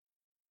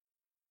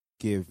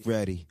Get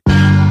ready.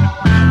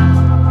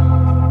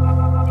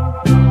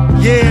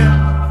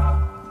 Yeah.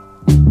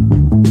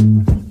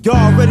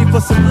 Y'all ready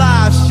for some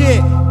live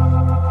shit?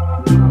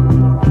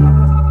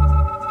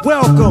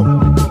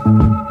 Welcome.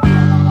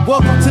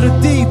 Welcome to the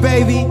D,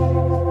 baby.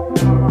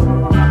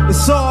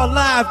 It's all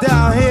live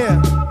down here.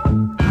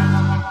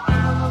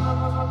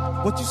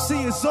 What you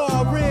see is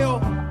all real.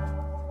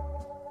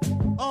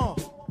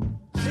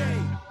 Jay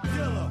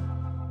Dilla.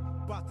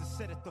 About to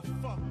set it the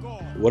fuck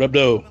off. What up,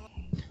 though?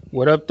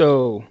 What up,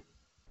 though?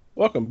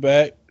 Welcome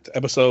back to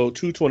episode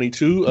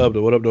 222 of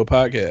the What Up, Though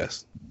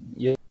podcast.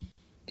 Yeah.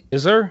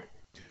 Yes, sir.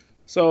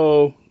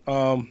 So,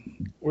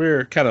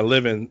 we're kind of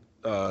living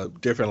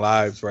different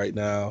lives right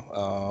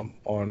now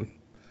on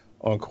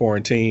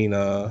quarantine.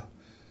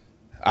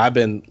 I've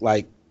been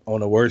like on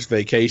the worst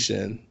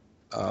vacation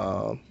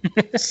in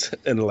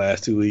the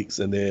last 2 weeks,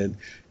 and then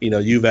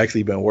you've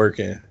actually been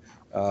working.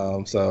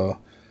 So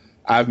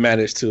I've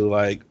managed to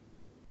like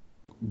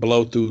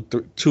blow through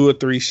 2 or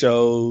 3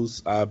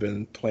 shows. I've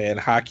been playing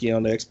hockey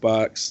on the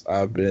Xbox.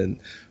 I've been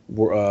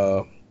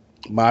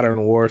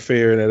Modern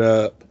Warfare it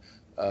up.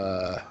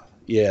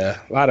 Yeah,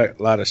 a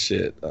lot of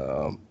shit.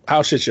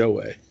 How shit's your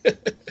way?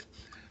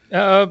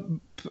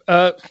 Kind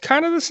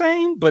of the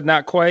same, but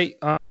not quite.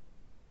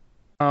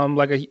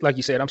 Like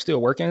you said, I'm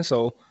still working,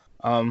 so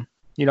I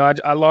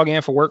log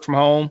in for work from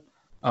home.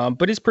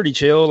 But it's pretty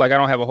chill. Like I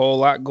don't have a whole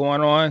lot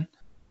going on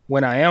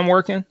when I am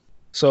working.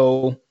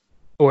 So,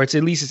 or it's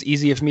at least it's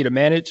easier for me to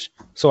manage.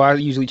 So I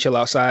usually chill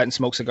outside and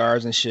smoke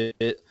cigars and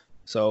shit.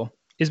 So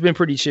it's been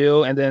pretty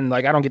chill. And then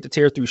like I don't get to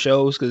tear through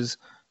shows because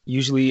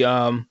usually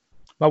my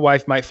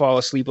wife might fall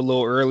asleep a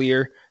little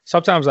earlier.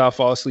 Sometimes I'll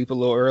fall asleep a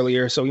little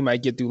earlier. So we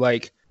might get through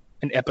like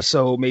an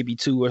episode, maybe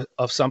 2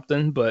 of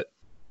something, but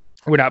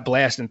we're not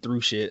blasting through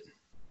shit.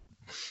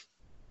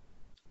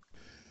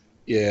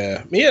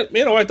 Yeah, me and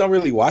my wife don't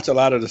really watch a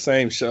lot of the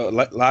same show, a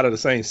lot of the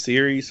same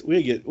series.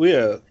 We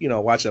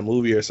watch a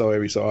movie or so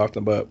every so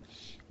often, but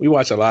we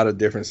watch a lot of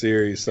different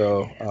series.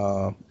 So,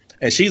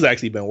 and she's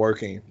actually been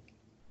working,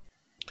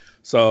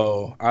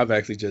 so I've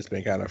actually just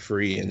been kind of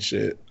free and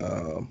shit.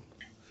 In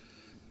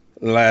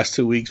the last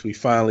 2 weeks, we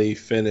finally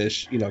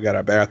finished, got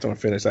our bathroom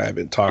finished. I have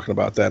been talking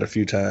about that a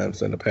few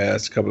times in the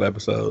past couple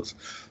episodes.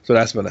 So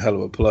that's been a hell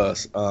of a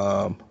plus.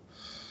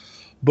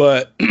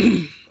 But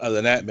other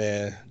than that,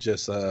 man,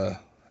 just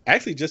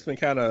actually just been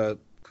kind of,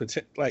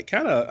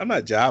 I'm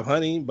not job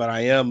hunting, but I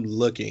am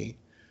looking,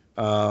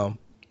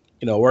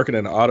 working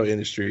in the auto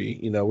industry,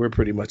 we're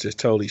pretty much just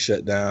totally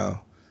shut down.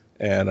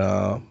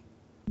 And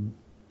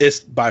it's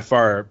by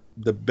far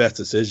the best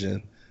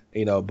decision,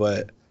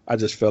 but I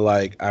just feel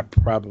like I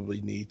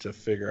probably need to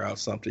figure out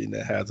something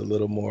that has a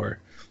little more.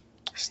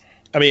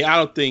 I mean,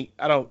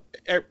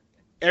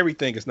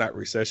 everything is not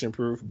recession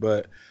proof,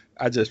 but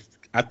I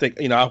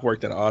think, I've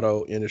worked in the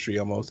auto industry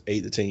almost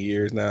 8 to 10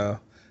 years now.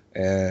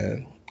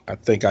 And I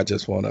think I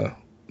just want to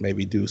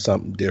maybe do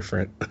something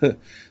different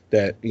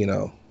that,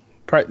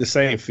 probably the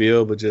same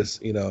field, but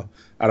just, I don't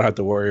have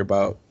to worry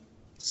about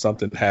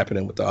something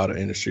happening with the auto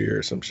industry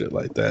or some shit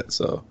like that.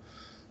 So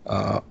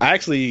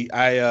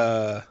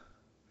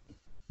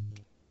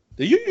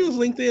do you use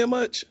LinkedIn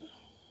much?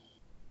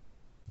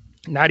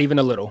 Not even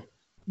a little.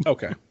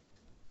 Okay.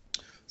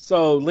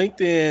 So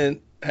LinkedIn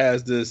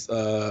has this,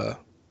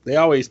 they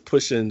always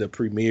push in the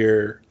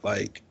premier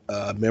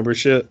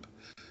membership,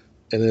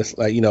 and it's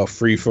like,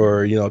 free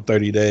for,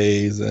 30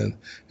 days, and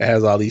it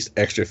has all these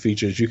extra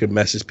features. You can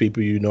message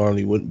people you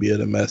normally wouldn't be able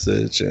to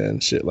message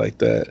and shit like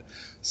that.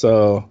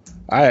 So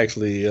I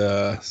actually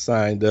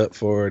signed up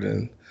for it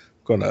and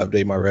going to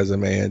update my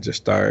resume and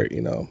just start,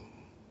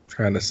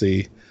 trying to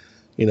see,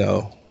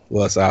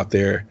 what's out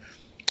there.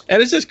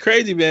 And it's just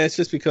crazy, man. It's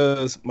just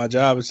because my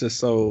job is just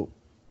so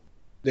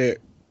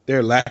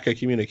their lack of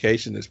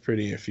communication is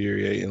pretty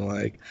infuriating.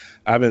 Like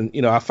I've been,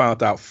 I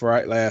found out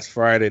last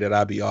Friday that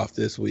I'd be off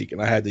this week,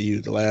 and I had to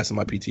use the last of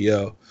my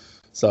PTO.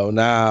 So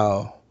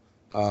now,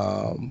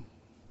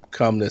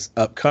 come this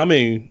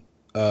upcoming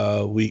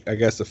week, I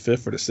guess the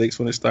 5th or the 6th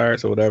when it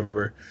starts or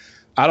whatever,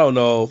 I don't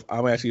know if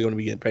I'm actually going to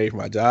be getting paid for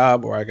my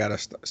job or I got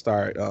to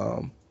start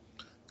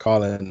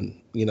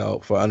calling,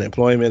 for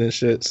unemployment and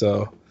shit.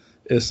 So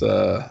it's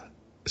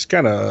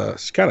kind of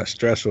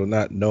stressful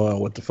not knowing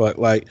what the fuck.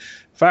 Like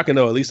if I could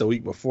know at least a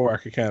week before, I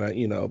could kind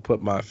of,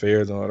 put my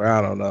affairs on.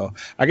 I don't know.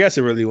 I guess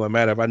it really wouldn't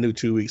matter if I knew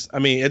 2 weeks. I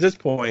mean, at this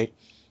point,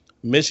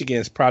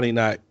 Michigan's probably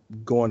not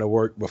going to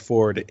work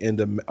before the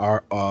end of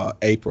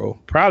April.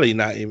 Probably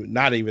not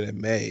even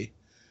in May.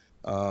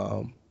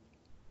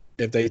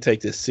 If they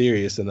take this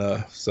serious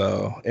enough.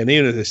 So, and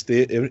even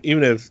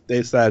if they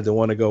decide to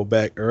want to go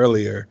back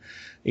earlier,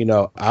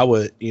 I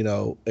would,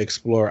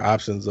 explore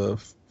options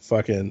of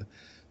fucking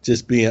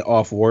just being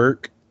off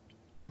work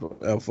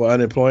for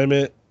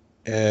unemployment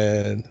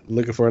and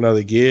looking for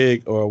another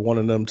gig, or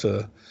wanting them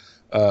to,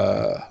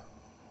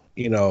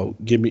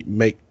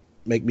 make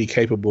me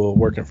capable of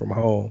working from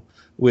home,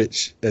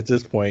 which at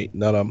this point,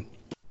 no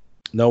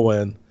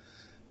one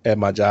at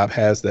my job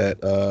has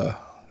that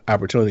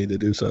opportunity to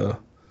do so.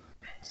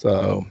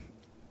 So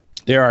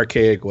They're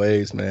archaic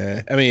ways,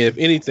 man. I mean, if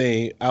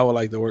anything, I would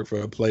like to work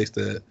for a place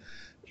that,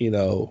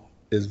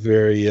 is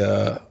very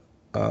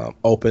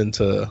open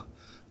to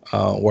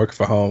work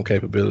for home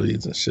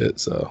capabilities and shit.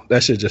 So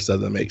that shit just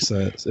doesn't make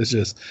sense. It's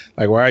just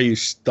like, why are you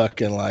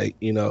stuck in like,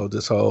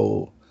 this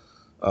whole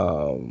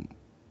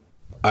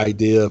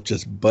idea of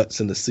just butts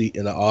in the seat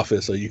in the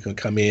office so you can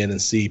come in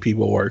and see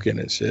people working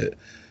and shit.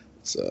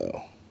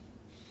 So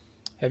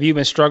have you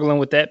been struggling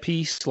with that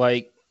piece,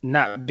 like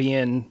not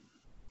being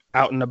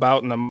out and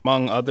about and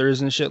among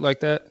others and shit like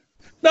that?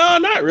 No,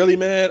 not really,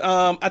 man.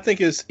 I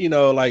think it's,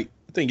 like,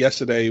 I think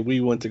yesterday we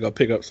went to go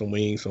pick up some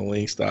wings from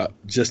Wingstop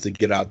just to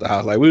get out the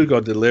house. Like, we would go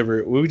deliver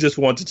it. We just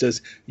want to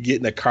just get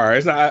in the car.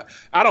 It's not,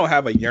 I don't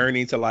have a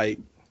yearning to like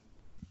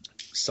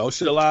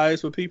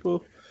socialize with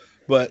people,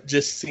 but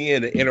just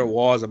seeing the inner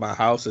walls of my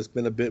house has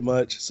been a bit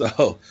much.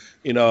 So,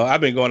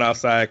 I've been going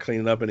outside,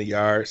 cleaning up in the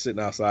yard,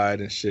 sitting outside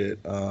and shit.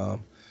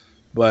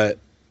 But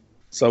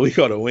so we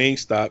go to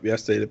Wingstop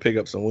yesterday to pick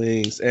up some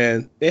wings,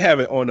 and they have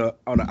it on the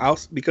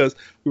outs because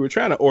we were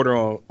trying to order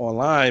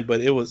online, but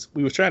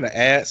we were trying to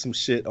add some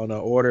shit on our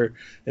order,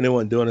 and they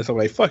wasn't doing it. So I'm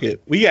like, fuck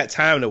it, we got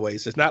time to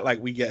waste. It's not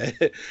like we got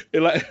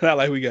not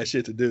like we got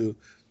shit to do.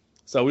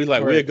 So we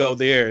like, we'll go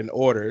there and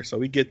order. So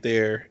we get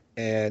there,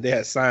 and they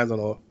had signs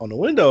on the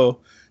window,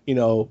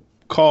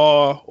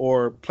 call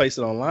or place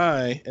it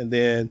online, and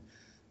then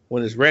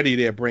when it's ready,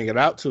 they'll bring it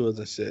out to us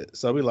and shit.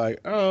 So we like,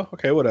 oh,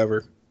 okay,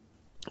 whatever.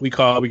 We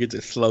call, we get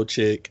this slow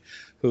chick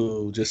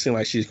who just seemed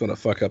like she's going to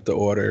fuck up the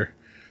order.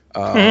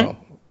 My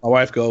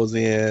wife goes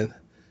in,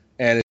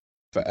 and it's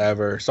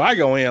forever. So I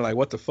go in like,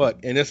 what the fuck?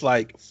 And it's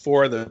like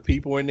 4 of the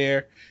people in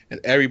there,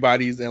 and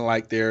everybody's in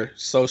like their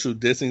social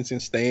distancing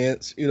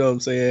stance. You know what I'm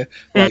saying?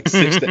 Like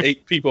 6 to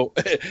 8 people,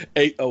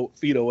 8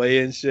 feet away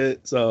and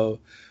shit. So,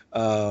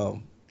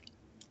 so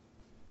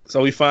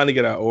we finally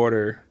get our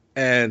order,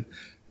 and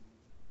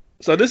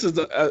so this is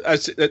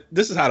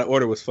how the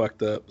order was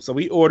fucked up. So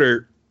we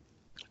ordered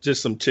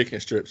just some chicken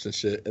strips and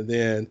shit, and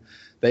then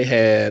they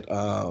had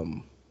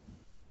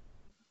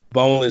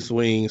boneless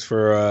wings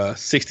for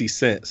 60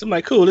 cents. I'm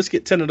like, cool, let's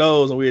get 10 of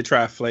those, and we'll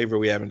try a flavor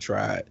we haven't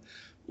tried.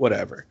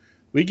 Whatever.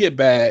 We get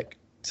back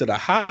to the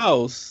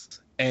house,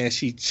 and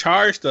she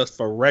charged us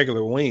for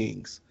regular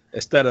wings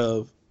instead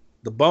of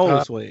the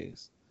boneless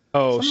wings.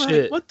 Oh, so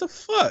shit. Like, what the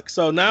fuck?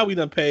 So now we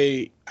done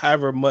pay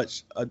however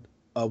much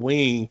a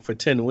wing for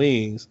 10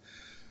 wings.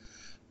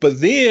 But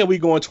then we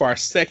go into our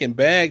second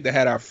bag that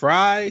had our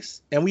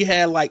fries, and we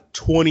had like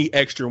 20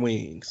 extra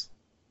wings.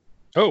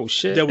 Oh,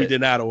 shit. That we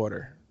did not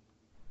order.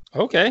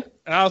 Okay.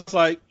 And I was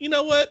like, you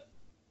know what?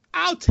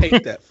 I'll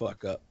take that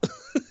fuck up.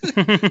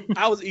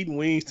 I was eating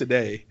wings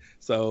today.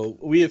 So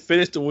we had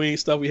finished the wing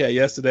stuff we had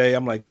yesterday.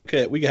 I'm like,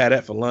 okay, we can have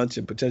that for lunch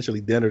and potentially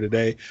dinner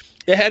today.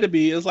 It had to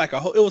be, it was like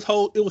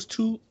it was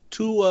two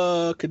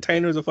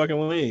containers of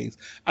fucking wings.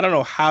 I don't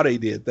know how they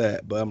did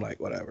that, but I'm like,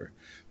 whatever.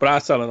 But I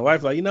was telling the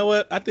wife, like, you know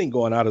what? I think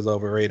going out is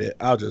overrated.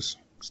 I'll just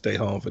stay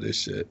home for this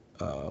shit.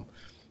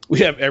 We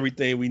have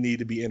everything we need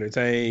to be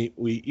entertained.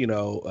 We,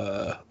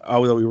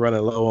 although we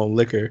running low on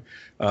liquor,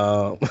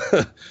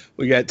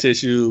 we got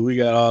tissue. We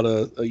got all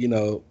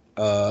the,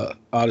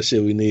 all the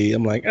shit we need.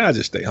 I'm like, I'll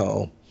just stay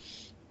home.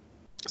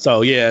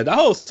 So yeah, the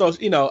whole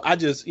social, I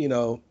just,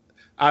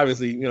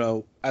 obviously,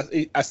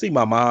 I see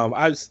my mom.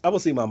 I will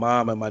see my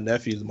mom and my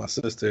nephews and my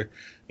sister,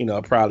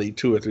 probably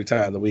 2 or 3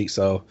 times a week.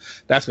 So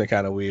that's been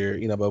kind of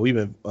weird, but we've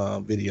been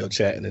video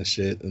chatting and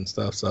shit and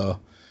stuff. So,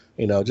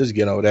 just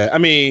getting over that. I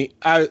mean,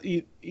 I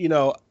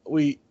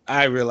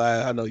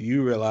realize, I know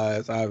you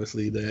realize,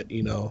 obviously, that,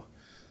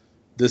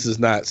 this is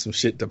not some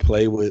shit to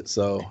play with.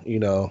 So,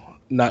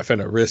 not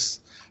finna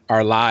risk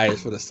our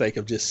lives for the sake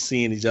of just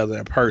seeing each other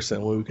in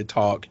person when we could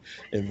talk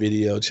and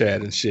video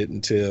chat and shit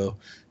until,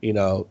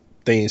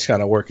 things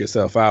kind of work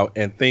itself out,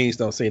 and things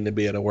don't seem to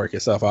be able to work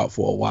itself out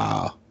for a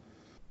while.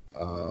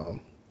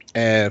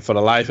 And for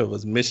the life of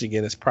us,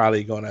 Michigan is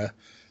probably going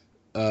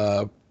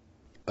to,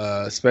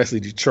 especially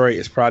Detroit,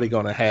 is probably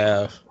going to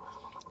have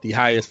the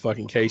highest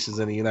fucking cases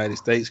in the United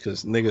States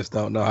because niggas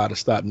don't know how to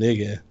stop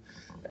nigging.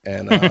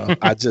 And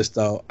I just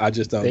don't.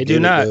 They do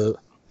not.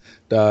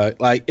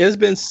 Like, it's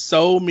been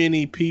so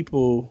many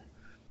people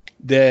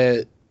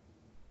that,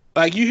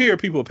 like, you hear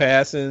people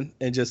passing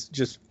and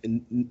just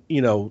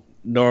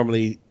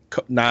normally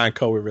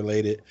non-COVID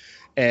related,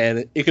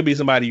 and it could be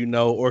somebody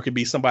or it could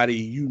be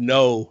somebody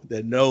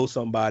that knows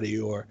somebody,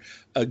 or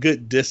a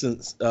good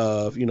distance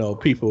of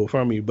people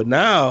from you. But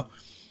now,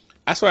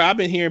 I swear, I've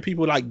been hearing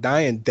people like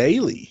dying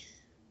daily.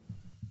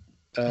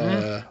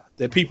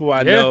 That people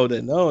I know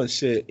that know and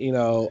shit.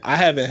 I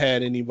haven't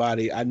had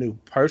anybody I knew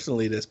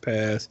personally this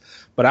passed,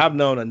 but I've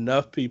known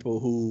enough people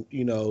who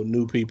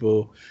knew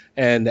people,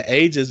 and the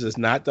ages is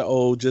not the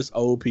old, just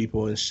old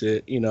people and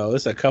shit.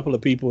 It's a couple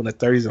of people in the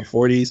 30s and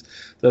 40s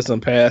that's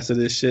some pass to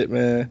this shit,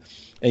 man.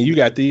 And you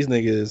got these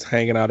niggas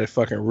hanging out at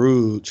fucking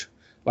Rouge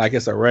like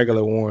it's a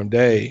regular warm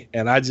day,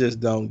 and I just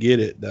don't get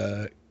it,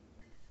 dog.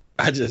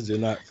 I just do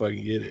not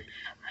fucking get it.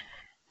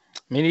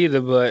 Me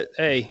neither, but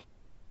hey,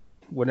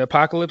 when the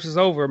apocalypse is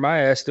over,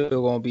 my ass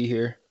still gonna be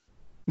here.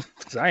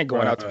 Cause I ain't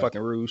going out to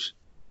fucking Rouge.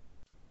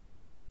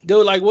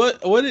 Dude, like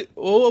what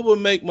would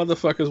make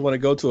motherfuckers want to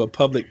go to a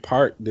public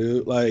park,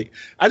 dude? Like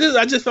I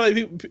just feel like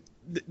people,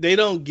 they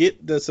don't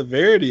get the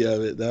severity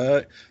of it,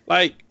 dog.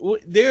 Like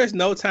there's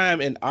no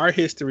time in our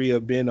history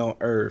of being on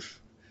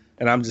Earth,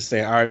 and I'm just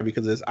saying all right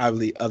because there's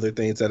obviously other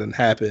things that didn't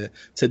happen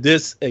to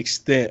this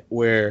extent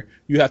where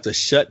you have to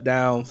shut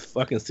down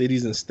fucking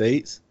cities and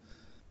states.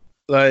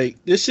 Like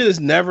this shit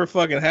has never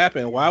fucking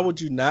happened. Why would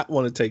you not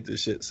want to take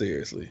this shit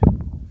seriously?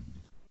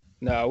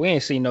 No, we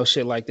ain't seen no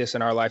shit like this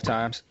in our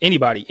lifetimes.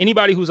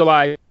 Anybody who's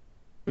alive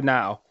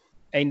now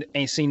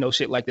ain't seen no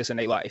shit like this in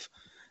their life.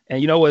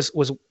 And you know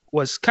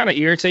was kind of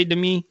irritating to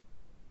me.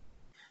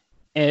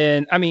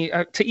 And I mean,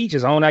 to each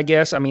his own, I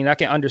guess. I mean, I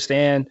can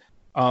understand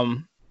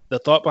the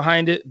thought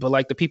behind it, but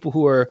like the people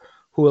who are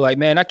like,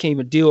 man, I can't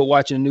even deal with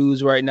watching the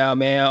news right now,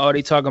 man. All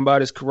they talking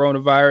about is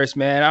coronavirus,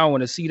 man. I don't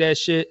want to see that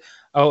shit.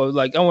 Oh,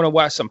 like I want to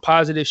watch some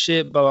positive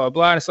shit, blah blah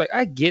blah. And it's like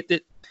I get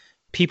that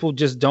people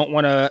just don't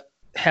want to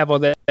have all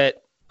that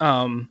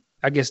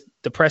I guess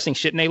depressing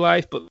shit in their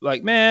life, but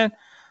like, man,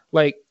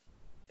 like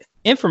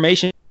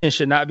information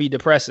should not be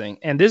depressing.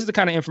 And this is the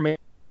kind of information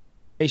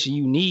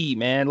you need,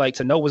 man, like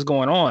to know what's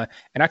going on.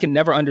 And I can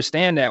never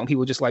understand that when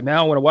people just like, man, I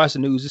don't want to watch the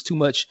news. There's too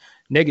much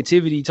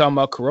negativity talking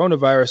about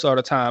coronavirus all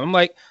the time. I'm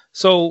like,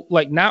 so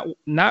like not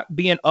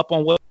being up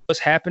on what's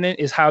happening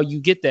is how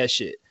you get that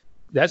shit.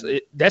 That's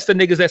it. That's the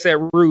niggas that's at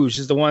Rouge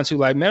is the ones who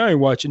like, man, I ain't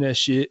watching that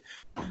shit.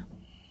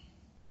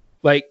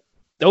 Like,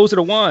 those are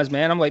the ones,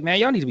 man. I'm like, man,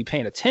 y'all need to be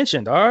paying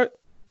attention, dog.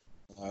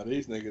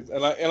 These niggas,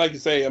 and like you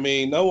say, I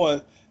mean, no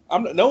one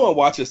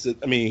watches it.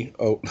 I mean,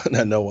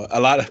 not no one.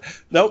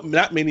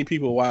 Not many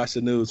people watch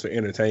the news for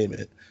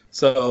entertainment.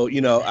 So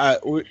you know,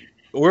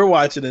 we're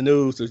watching the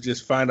news to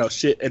just find out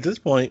shit. At this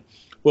point,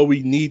 what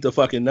we need to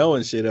fucking know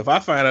and shit. If I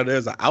find out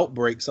there's an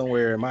outbreak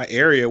somewhere in my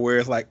area where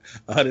it's like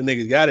 100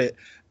 niggas got it,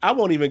 I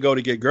won't even go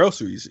to get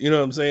groceries. You know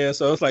what I'm saying?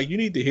 So it's like you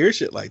need to hear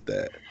shit like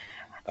that.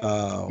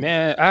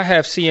 Man, I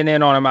have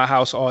CNN on in my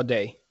house all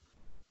day,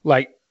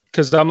 like,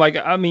 cause I'm like,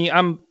 I mean,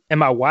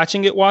 am I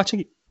watching it?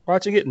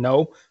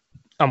 No,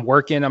 I'm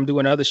working, I'm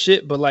doing other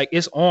shit, but like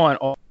it's on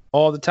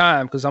all the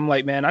time. Cause I'm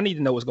like, man, I need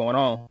to know what's going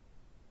on.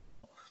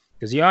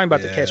 Cause y'all ain't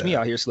about to catch me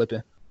out here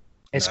slipping,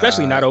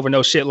 especially not over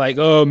no shit like,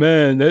 oh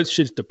man, that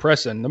shit's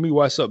depressing. Let me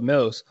watch something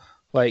else.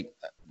 Like,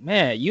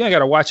 man, you ain't got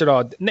to watch it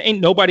all. Ain't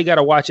nobody got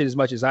to watch it as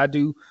much as I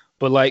do.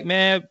 But like,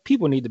 man,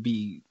 people need to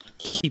be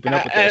keeping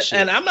up with that shit.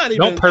 And I'm not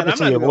even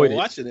purposely avoid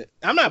watching it.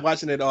 I'm not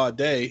watching it all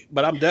day,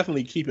 but I'm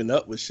definitely keeping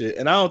up with shit.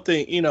 And I don't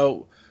think you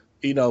know,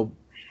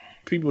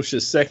 people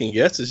should second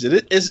guess this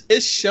shit.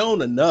 It's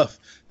shown enough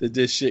that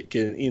this shit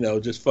can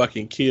just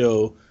fucking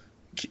kill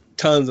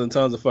tons and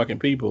tons of fucking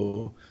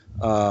people.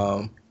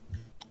 Yeah.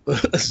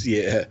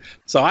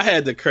 So I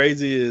had the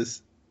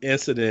craziest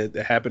incident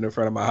that happened in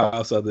front of my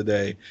house the other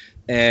day,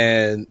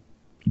 and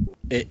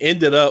it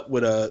ended up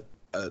with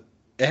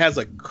it has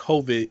a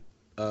COVID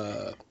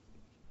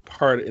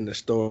part in the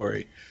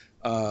story.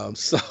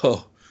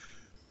 So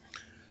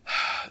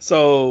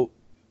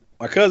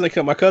my cousin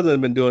has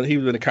been doing.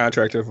 He's been a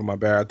contractor for my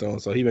bathroom,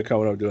 so he been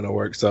coming up doing the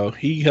work. So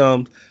he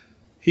had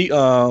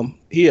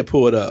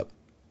pulled up,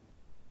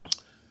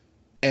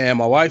 and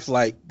my wife's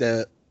like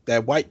that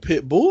white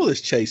pit bull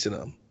is chasing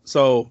him.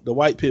 So the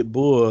white pit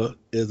bull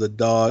is a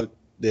dog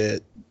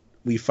that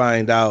we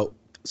find out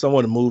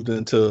someone moved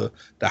into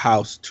the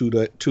house two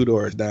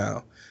doors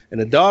down. And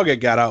the dog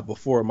had got out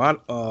before my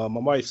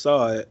wife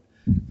saw it,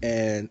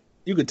 and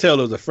you could tell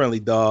it was a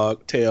friendly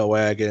dog, tail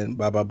wagging,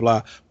 blah blah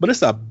blah. But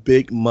it's a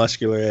big,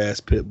 muscular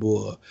ass pit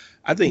bull.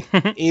 I think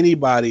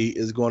anybody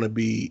is going to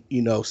be,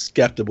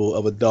 skeptical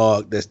of a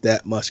dog that's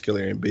that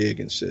muscular and big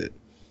and shit.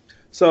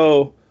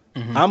 So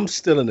I'm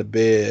still in the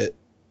bed.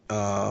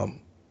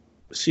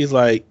 She's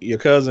like, "Your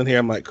cousin here."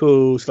 I'm like,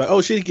 "Cool." She's like,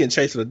 "Oh, she's getting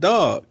chased with a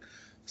dog."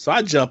 So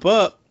I jump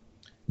up,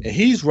 and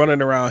he's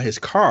running around his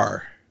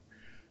car.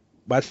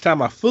 By the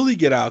time I fully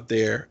get out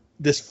there,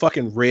 this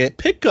fucking red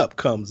pickup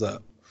comes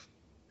up.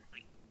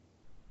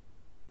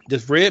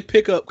 This red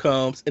pickup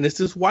comes, and it's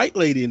this white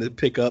lady in the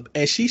pickup,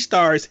 and she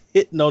starts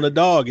hitting on the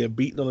dog and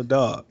beating on the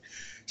dog.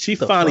 She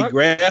finally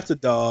grabbed the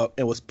dog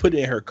and was put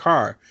in her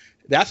car.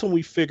 That's when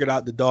we figured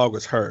out the dog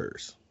was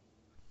hers.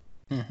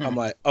 I'm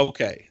like,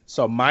 okay,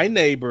 so my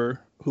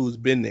neighbor who's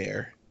been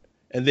there,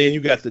 and then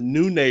you got the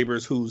new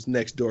neighbors who's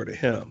next door to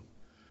him.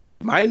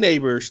 My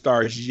neighbor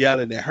starts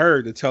yelling at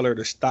her to tell her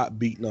to stop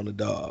beating on the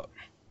dog.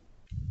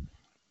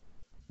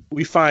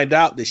 We find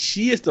out that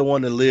she is the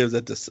one that lives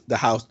at the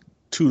house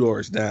 2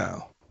 doors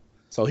down.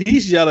 So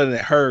he's yelling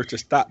at her to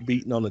stop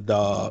beating on the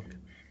dog.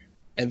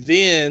 And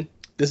then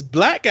this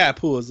black guy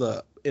pulls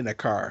up in the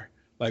car.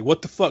 Like,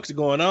 what the fuck's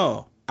going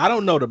on? I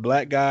don't know the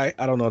black guy.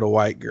 I don't know the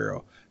white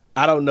girl.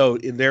 I don't know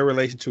if they're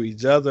relation to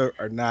each other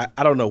or not.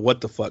 I don't know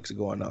what the fuck's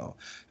going on.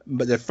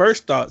 But the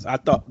first thoughts, I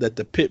thought that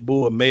the pit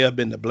bull may have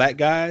been the black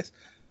guys,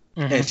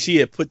 and she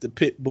had put the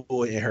pit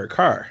bull in her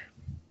car.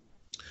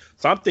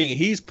 So I'm thinking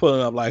he's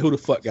pulling up like, who the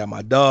fuck got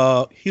my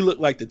dog? He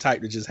looked like the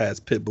type that just has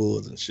pit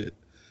bulls and shit.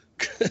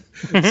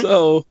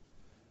 So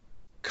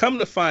come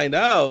to find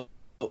out,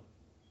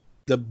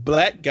 the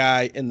black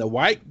guy and the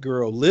white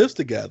girl lives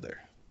together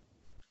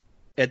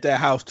at that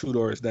house 2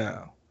 doors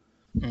down.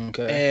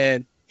 Okay.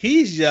 And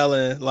he's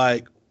yelling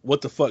like,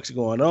 what the fuck's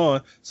going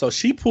on? So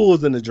she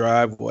pulls in the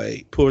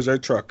driveway, pulls her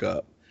truck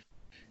up.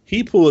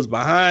 He pulls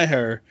behind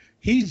her.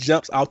 He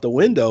jumps out the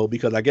window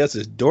because I guess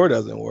his door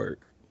doesn't work.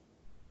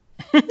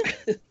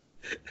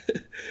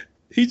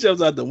 He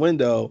jumps out the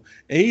window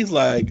and he's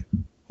like,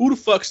 who the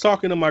fuck's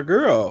talking to my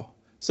girl?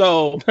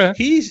 So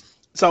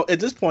so at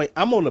this point,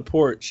 I'm on the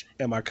porch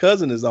and my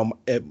cousin is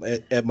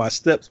at my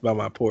steps by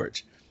my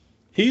porch.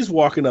 He's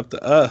walking up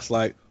to us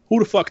like, who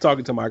the fuck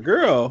talking to my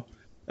girl?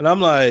 And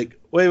I'm like,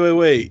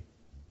 wait.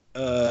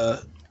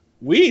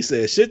 We ain't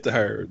said shit to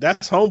her.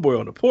 That's homeboy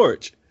on the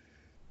porch.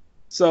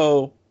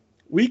 So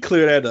we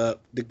clear that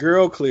up. The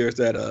girl clears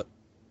that up.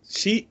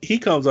 He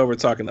comes over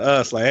talking to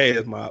us like, hey,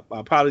 my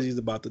apologies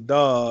about the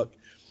dog.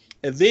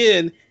 And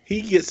then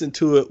he gets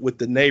into it with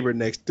the neighbor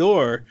next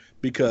door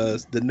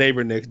because the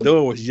neighbor next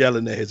door was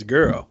yelling at his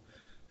girl.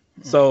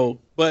 So,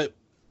 but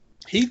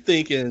he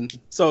thinking,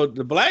 so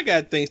the black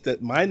guy thinks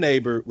that my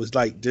neighbor was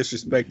like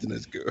disrespecting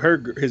his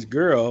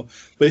girl,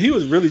 but he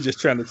was really just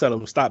trying to tell him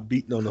to stop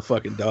beating on the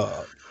fucking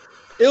dog.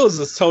 It was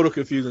a total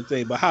confusing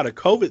thing. But how the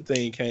COVID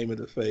thing came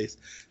into face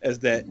is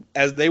that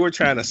as they were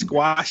trying to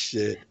squash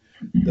it,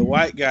 the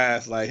white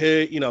guy's like,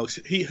 hey,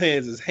 he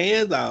hands his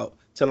hands out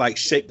to like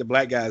shake the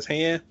black guy's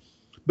hand,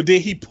 but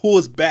then he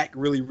pulls back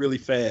really, really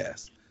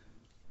fast.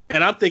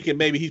 And I'm thinking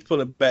maybe he's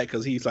pulling back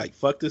because he's like,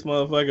 fuck this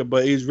motherfucker,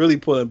 but he's really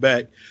pulling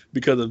back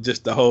because of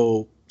just the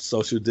whole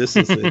social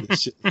distancing and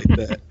shit like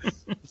that.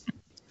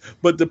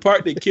 But the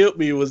part that killed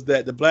me was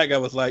that the black guy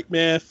was like,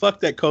 man, fuck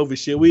that COVID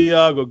shit. We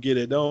all go get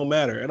it. Don't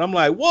matter. And I'm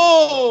like,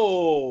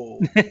 whoa.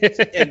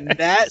 And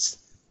that's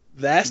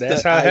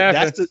how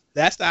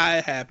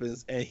it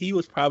happens. And he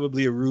was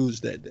probably a ruse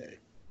that day.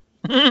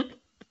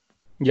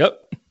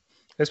 Yep.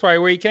 That's probably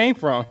where he came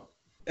from.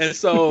 And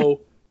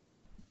so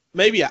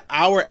maybe an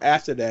hour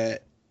after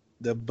that,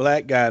 the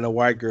black guy and the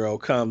white girl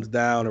comes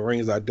down and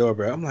rings our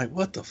doorbell. I'm like,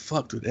 what the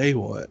fuck do they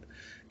want?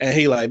 And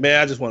he like,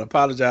 man, I just want to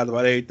apologize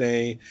about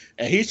everything.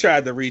 And he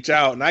tried to reach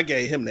out, and I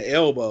gave him the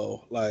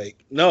elbow.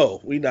 Like, no,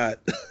 we not,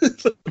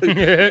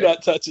 we're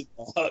not touching,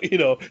 So he's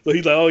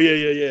like, oh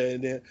yeah.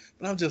 And then,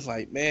 but I'm just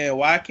like, man,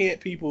 why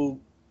can't people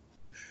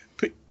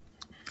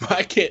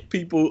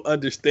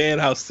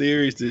understand how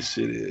serious this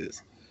shit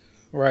is?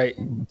 Right.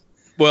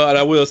 Well, and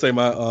I will say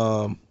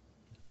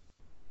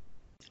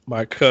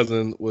my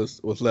cousin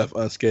was left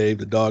unscathed.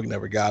 The dog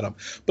never got him.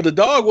 But the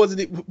dog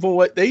wasn't, from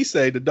what they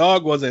say, the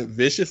dog wasn't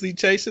viciously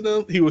chasing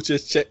him. He was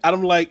just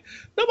I'm like,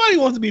 nobody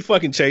wants to be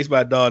fucking chased by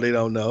a dog they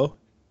don't know.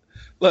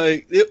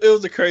 Like, it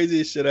was the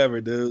craziest shit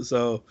ever, dude.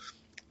 So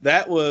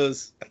that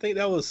was, I think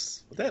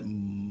was that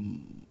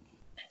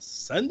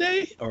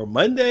Sunday or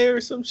Monday or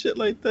some shit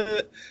like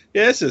that.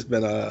 Yeah, it's just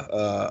been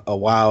a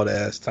wild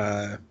ass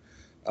time.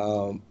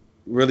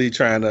 Really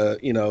trying to,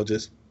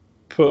 just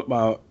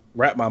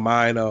wrap my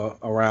mind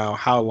around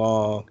how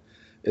long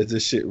is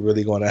this shit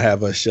really going to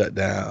have us shut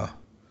down.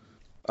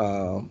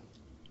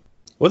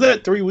 Was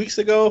that 3 weeks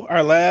ago,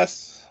 our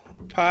last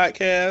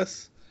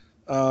podcast?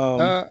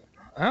 I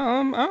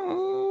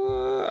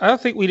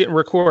don't think we didn't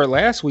record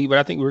last week, but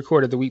I think we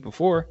recorded the week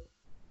before.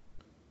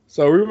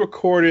 So we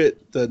recorded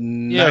the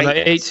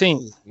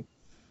 18th.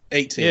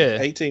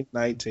 18th,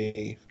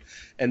 19th.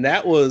 And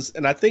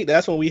I think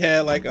that's when we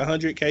had like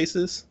 100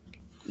 cases.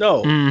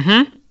 No.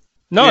 Mm-hmm.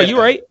 No, you're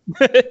right.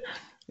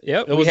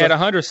 Yep, we had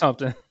 100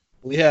 something.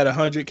 We had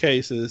 100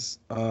 cases.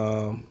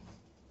 I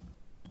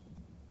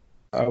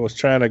was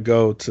trying to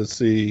go to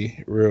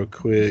see real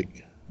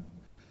quick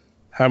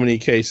how many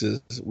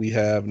cases we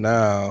have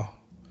now,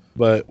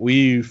 but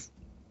the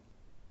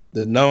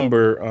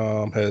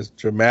number has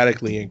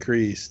dramatically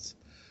increased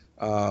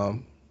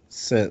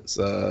since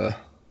that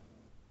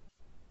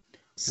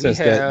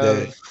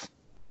day.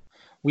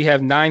 We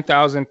have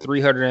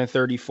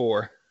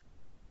 9,334.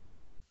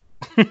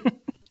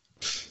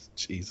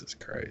 Jesus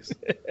Christ.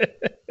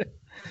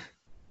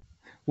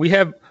 We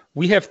have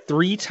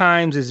 3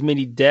 times as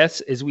many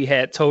deaths as we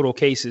had total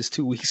cases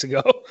 2 weeks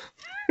ago.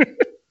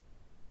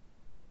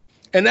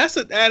 And I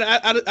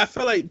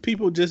feel like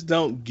people just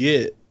don't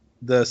get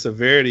the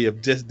severity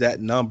of just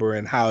that number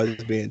and how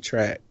it's being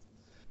tracked.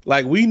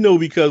 Like, we knew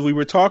because we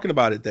were talking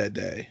about it that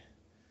day,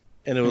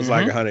 and it was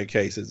like 100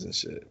 cases and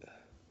shit.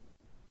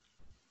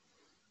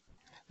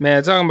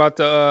 Man, talking about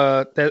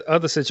that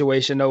other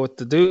situation though with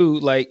the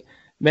dude, like,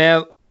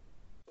 man,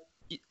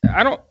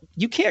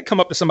 you can't come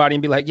up to somebody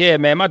and be like, yeah,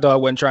 man, my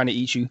dog wasn't trying to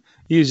eat you.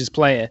 He was just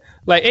playing.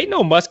 Like, ain't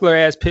no muscular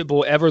ass pit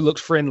bull ever looked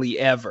friendly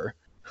ever.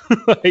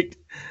 Like,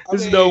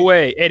 there's no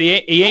way. And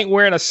he ain't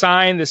wearing a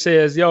sign that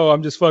says, yo,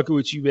 I'm just fucking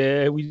with you,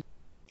 man.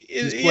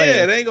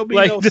 It ain't gonna be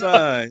like, no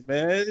sign,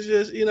 man. It's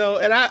just,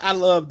 and I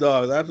love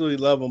dogs. I absolutely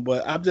love them,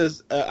 but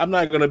I'm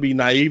not gonna be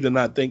naive to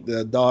not think that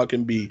a dog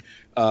can be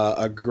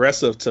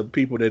aggressive to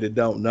people that it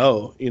don't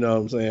know. You know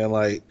what I'm saying?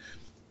 Like,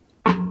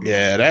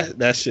 yeah,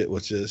 that shit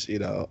was just,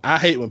 I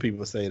hate when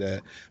people say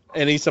that.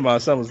 And he's talking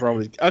about something's wrong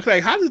with his. Okay,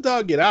 how does the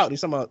dog get out? And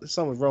he's talking about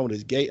something's wrong with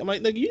his gate. I'm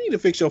like, nigga, you need to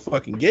fix your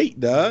fucking gate,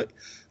 dog.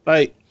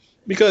 Like,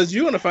 because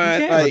you're gonna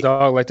find like a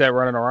dog like that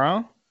running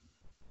around.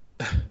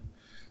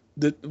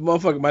 The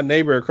motherfucker, my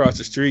neighbor across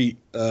the street,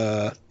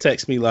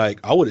 text me like,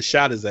 I would have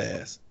shot his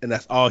ass, and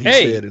that's all he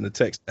said in the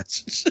text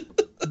message.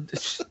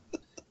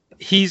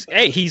 he's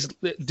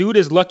dude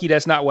is lucky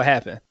that's not what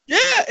happened. Yeah,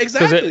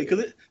 exactly.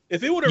 Because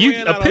if it would have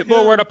ran out a pit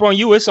bull run up on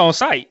you, it's on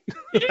site.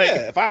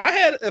 Yeah, if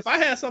I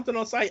had something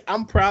on site,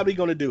 I'm probably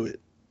gonna do it.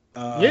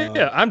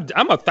 Yeah, I'm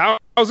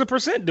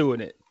 1,000%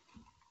 doing it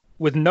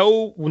with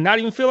not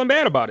even feeling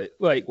bad about it.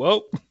 Like,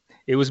 well,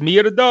 it was me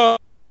or the dog.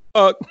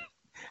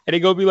 And they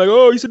go be like,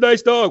 "Oh, he's a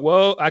nice dog."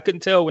 Well, I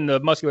couldn't tell when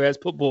the muscular ass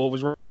pit bull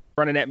was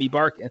running at me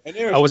barking.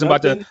 I wasn't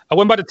about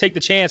to take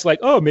the chance. Like,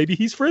 oh, maybe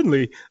he's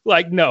friendly.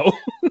 Like, no.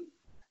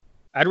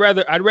 I'd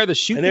rather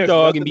shoot the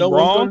dog and be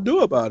wrong. To do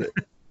about it.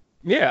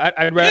 Yeah,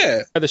 I'd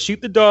rather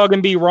shoot the dog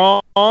and be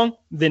wrong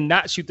than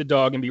not shoot the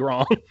dog and be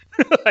wrong.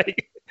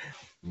 Like,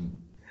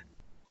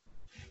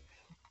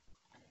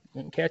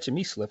 catching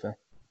me slipping.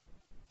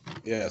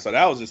 Yeah, so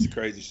that was just the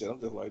crazy shit. I'm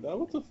just like, oh,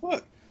 what the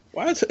fuck?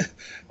 Why is it?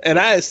 And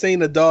I had seen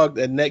the dog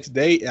the next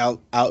day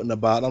out and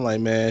about. I'm like,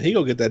 man, he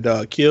gonna get that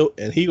dog killed,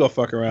 and he gonna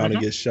fuck around and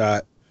get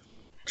shot,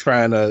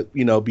 trying to,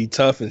 be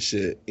tough and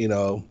shit.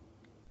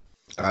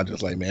 I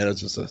just like, man, it's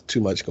just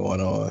too much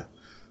going on.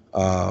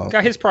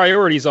 Got his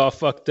priorities all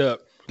fucked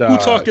up. Who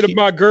talking to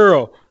my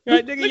girl?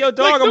 Like, nigga, your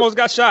dog almost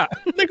got shot.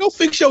 Nigga, go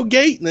fix your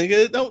gate,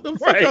 nigga. Don't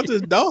fuck out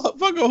this dog.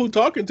 Fuck out who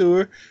talking to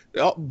her.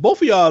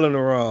 Both of y'all in the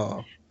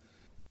wrong.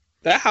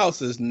 That house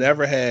has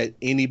never had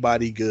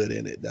anybody good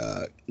in it,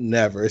 dog.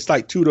 Never. It's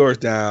like 2 doors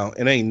down,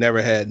 and ain't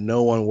never had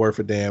no one worth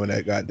a damn in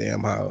that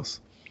goddamn house.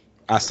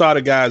 I saw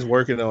the guys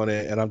working on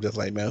it, and I'm just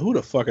like, man, who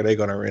the fuck are they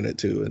gonna rent it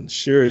to? And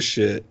sure as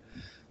shit,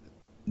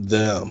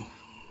 them.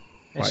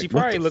 And like, she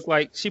probably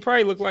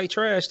looked like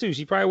trash too.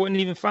 She probably wasn't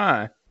even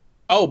fine.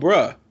 Oh,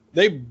 bruh.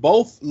 They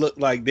both look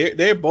like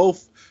they're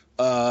both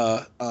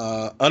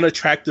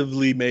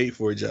unattractively made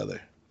for each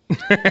other.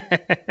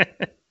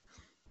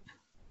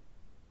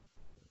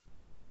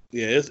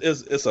 Yeah,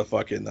 it's a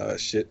fucking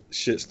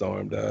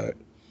shitstorm, dog.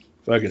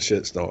 Fucking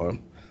shitstorm.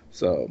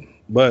 So,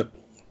 but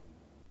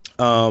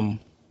on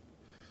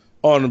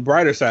the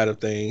brighter side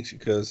of things,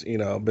 because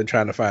I've been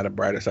trying to find a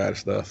brighter side of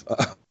stuff.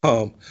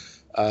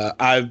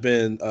 I've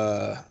been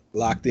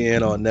locked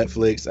in on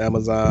Netflix,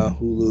 Amazon,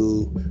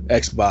 Hulu,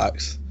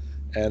 Xbox,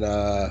 and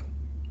I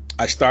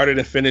started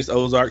and finished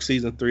Ozark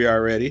season 3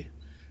 already.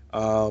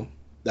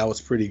 That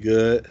was pretty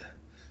good.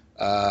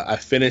 I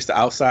finished The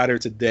Outsider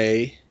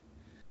today.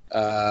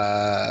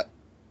 I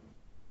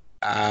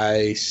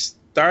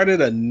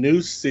started a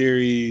new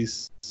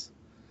series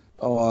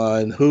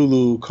on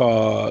Hulu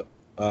called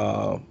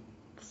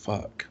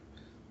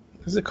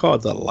is it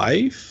called The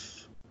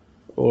Life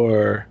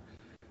or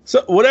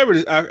so whatever it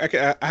is.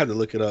 I had to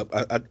look it up.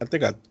 I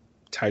think I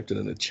typed it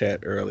in the chat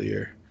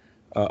earlier.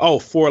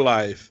 For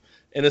Life,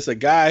 and it's a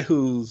guy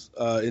who's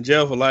in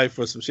jail for life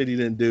for some shit he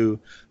didn't do,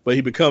 but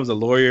he becomes a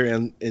lawyer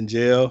in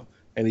jail,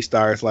 and he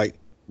starts like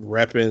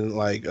repping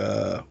like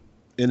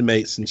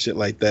inmates and shit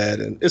like that,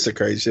 and it's a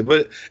crazy shit,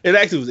 but it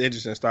actually was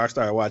interesting. I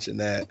started watching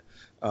that.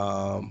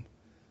 I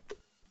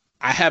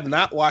have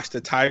not watched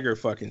the Tiger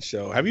fucking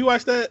show. Have you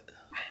watched that?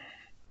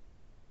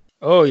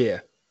 Oh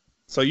yeah.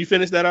 So you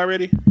finished that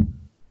already?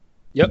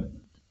 Yep.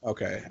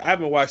 Okay, I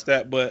haven't watched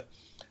that, but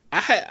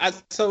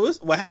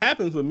what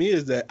happens with me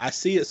is that I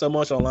see it so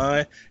much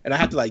online, and I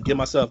have to like give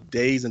myself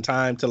days and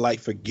time to like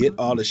forget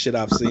all the shit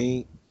I've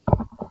seen,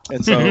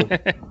 and so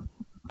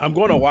I'm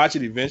going to watch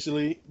it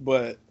eventually,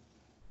 but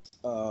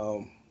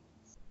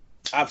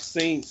I've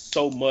seen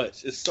so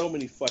much. It's so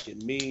many fucking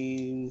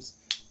memes,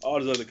 all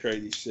this other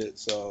crazy shit.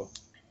 So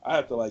I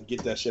have to like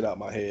get that shit out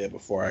my head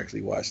before I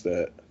actually watch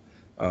that.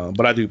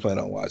 But I do plan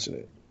on watching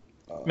it.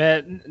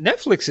 Man,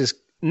 Netflix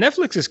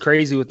is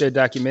crazy with their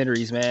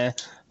documentaries, man.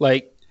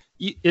 Like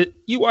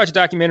you watch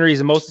documentaries,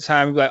 and most of the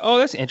time you be like, "Oh,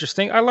 that's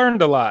interesting. I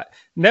learned a lot."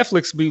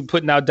 Netflix be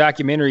putting out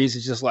documentaries.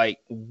 It's just like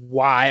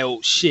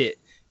wild shit,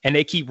 and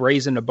they keep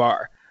raising the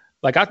bar.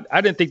 Like I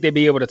didn't think they'd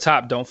be able to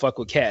top "Don't Fuck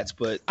with Cats,"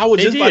 but I was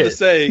just about to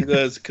say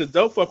because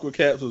 "Don't Fuck with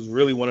Cats" was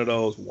really one of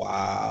those.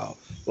 Wow,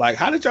 like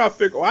how did y'all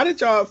figure?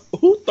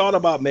 Who thought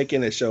about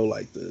making a show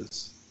like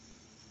this?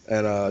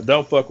 And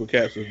 "Don't Fuck with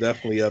Cats" was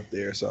definitely up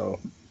there. So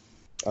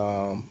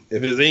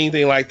if it's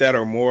anything like that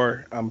or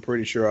more, I'm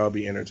pretty sure I'll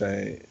be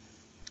entertained.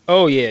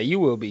 Oh yeah, you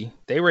will be.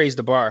 They raised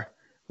the bar.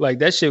 Like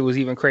that shit was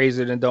even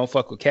crazier than "Don't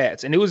Fuck with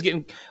Cats," and it was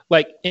getting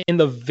like in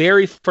the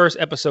very first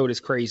episode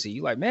is crazy.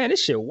 You're like, man,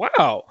 this shit,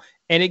 wow.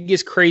 And it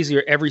gets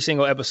crazier every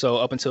single episode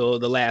up until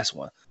the last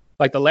one.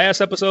 Like the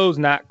last episode is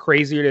not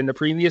crazier than the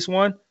previous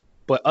one,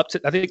 but up to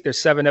I think there's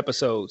 7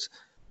 episodes.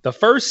 The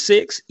first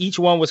 6, each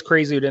one was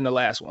crazier than the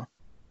last one.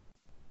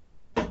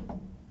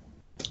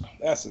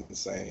 That's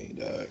insane,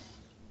 dog.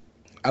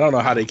 I don't know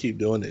how they keep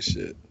doing this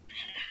shit.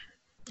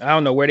 I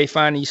don't know where they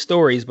find these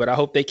stories, but I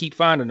hope they keep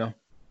finding them.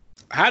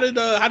 How did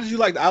you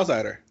like The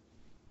Outsider?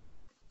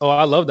 Oh,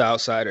 I love The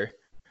Outsider.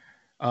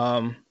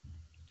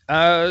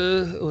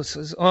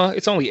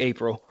 It's only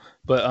April,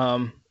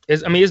 but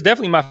it's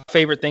definitely my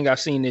favorite thing I've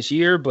seen this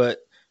year. But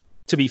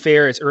to be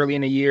fair, it's early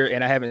in the year,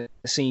 and I haven't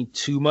seen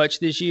too much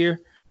this year.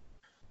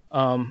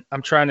 I'm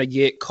trying to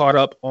get caught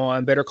up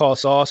on Better Call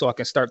Saul so I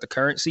can start the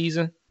current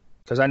season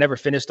because I never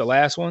finished the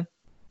last one.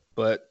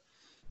 But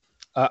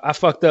I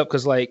fucked up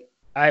because like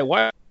I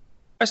watched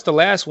the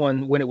last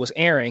one when it was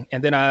airing,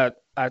 and then I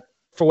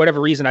for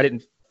whatever reason I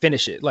didn't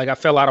finish it. Like I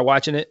fell out of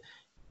watching it,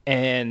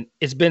 and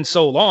it's been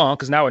so long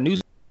because now a new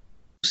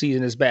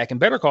season is back, and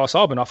Better Call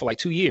Saul been off for like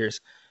 2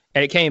 years,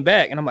 and it came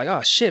back, and I'm like,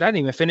 oh shit, I didn't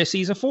even finish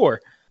season 4.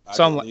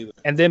 So I'm like, either.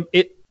 And then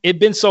it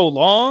been so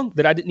long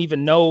that I didn't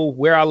even know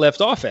where I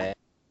left off at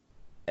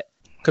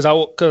because I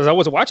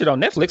wasn't watching it on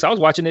Netflix. I was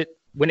watching it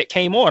when it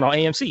came on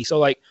AMC. So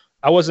like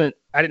I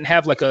didn't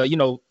have like a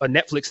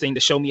Netflix thing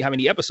to show me how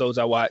many episodes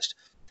I watched.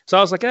 So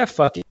I was like,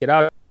 fuck it,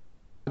 I'll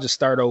just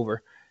start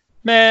over.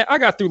 Man, I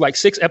got through like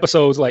 6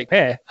 episodes. Like,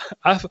 man,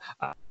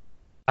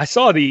 I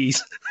saw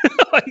these.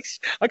 Like,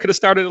 I could have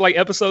started at like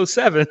episode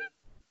 7.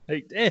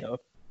 Like, damn.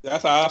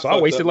 That's how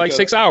I wasted like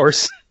 6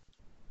 hours.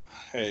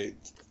 Hey,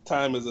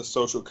 time is a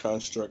social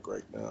construct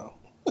right now.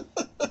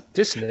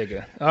 This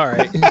nigga. All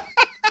right.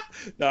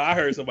 No, I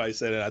heard somebody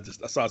say that.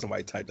 I saw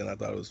somebody type that. I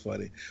thought it was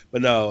funny.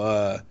 But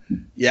no,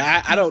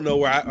 yeah, I don't know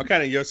where I'm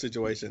kind of in your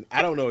situation.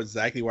 I don't know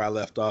exactly where I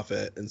left off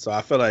at. And so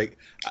I feel like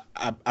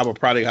I would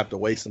probably have to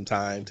waste some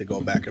time to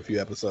go back a few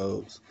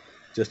episodes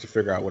just to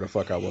figure out where the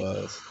fuck I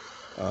was.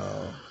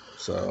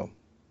 So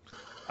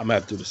I'm going to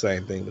have to do the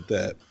same thing with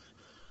that.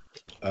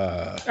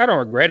 I don't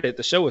regret it.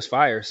 The show was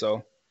fire,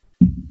 so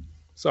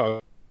it's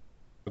all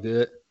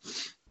good.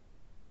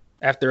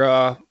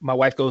 After my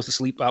wife goes to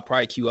sleep, I'll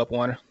probably queue up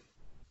on her.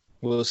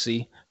 We'll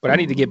see. But I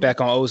need to get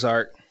back on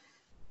Ozark.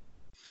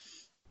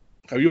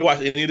 Have you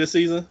watched any of the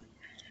season?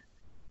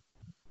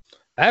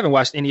 I haven't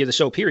watched any of the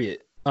show, period.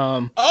 Shit.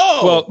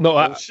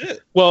 No,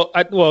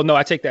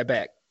 I take that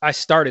back. I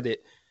started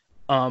it.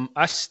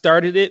 I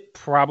started it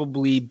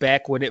probably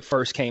back when it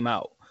first came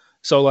out.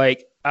 So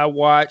like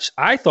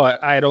I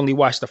thought I had only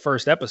watched the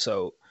first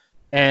episode.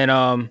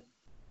 And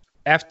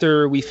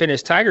after we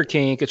finished Tiger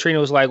King, Katrina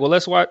was like, well,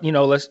 let's watch,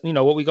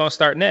 what we gonna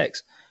start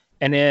next.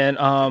 And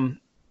then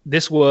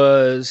this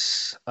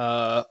was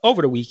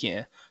over the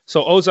weekend.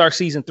 So Ozark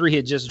season 3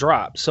 had just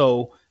dropped.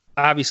 So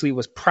obviously it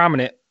was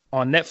prominent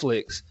on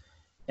Netflix.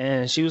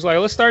 And she was like,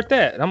 let's start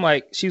that. And I'm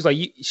like, she was like,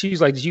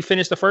 did you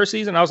finish the first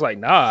season? I was like,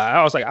 nah.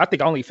 I was like, I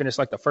think I only finished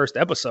like the first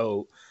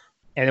episode.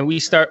 And then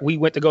we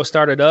went to go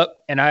start it up,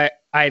 and I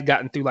had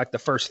gotten through like the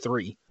first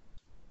 3.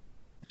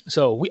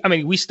 So we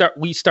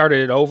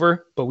started it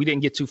over, but we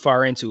didn't get too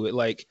far into it.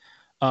 Like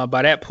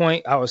by that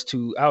point, I was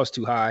too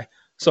high.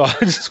 So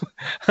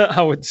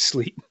I would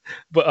sleep.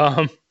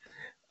 But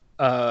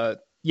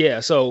yeah.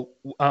 So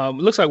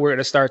looks like we're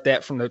gonna start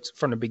that from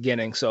the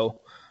beginning. So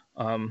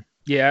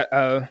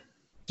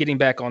getting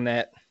back on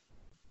that.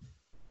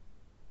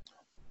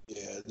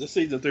 Yeah, this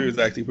season 3 is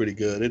actually pretty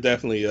good. It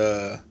definitely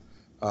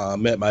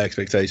met my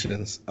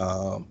expectations.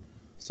 So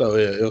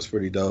yeah, it was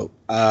pretty dope.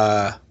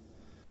 I'm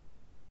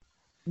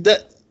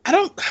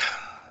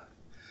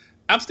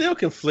still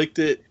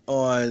conflicted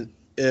on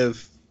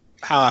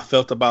how I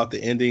felt about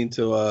the ending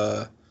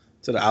to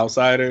The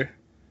Outsider.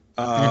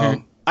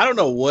 I don't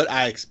know what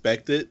I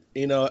expected,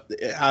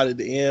 how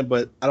did it end,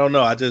 but I don't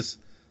know. I just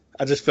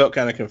felt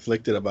kind of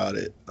conflicted about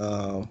it.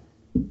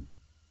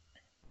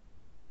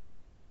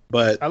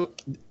 But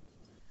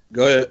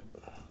go ahead.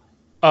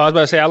 I was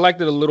about to say I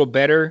liked it a little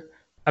better.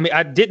 I mean,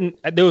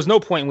 there was no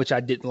point in which I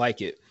didn't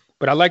like it,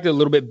 but I liked it a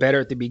little bit better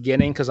at the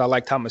beginning because I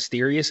liked how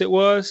mysterious it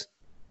was.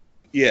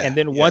 Yeah. And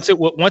then once it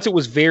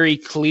was very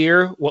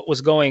clear what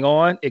was going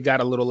on, it got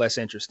a little less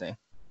interesting.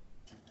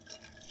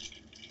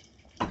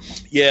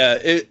 Yeah,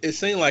 it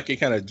seemed like it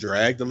kind of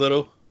dragged a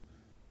little.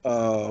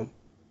 And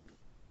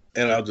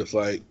I was just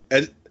like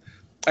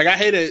I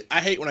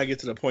hate when I get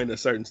to the point of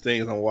certain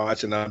things I'm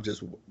watching, I'm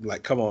just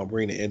like, come on,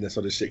 bring the ending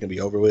so this shit can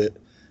be over with.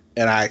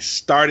 And I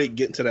started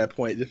getting to that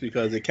point just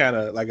because it kind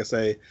of, like I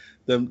say,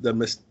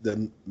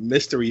 the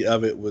mystery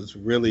of it was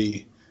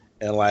really,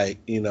 and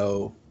like,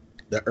 the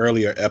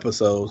earlier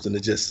episodes, and it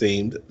just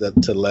seemed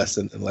to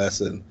lessen and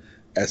lessen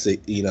as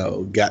it,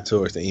 got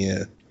towards the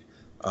end.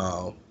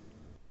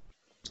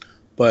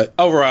 But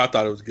overall, I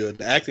thought it was good.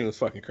 The acting was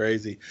fucking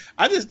crazy.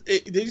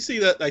 Did you see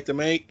that, like the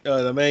main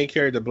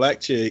character, the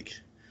black chick,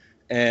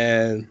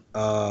 and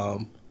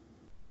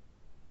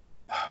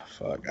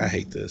fuck, I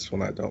hate this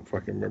when I don't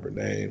fucking remember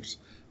names.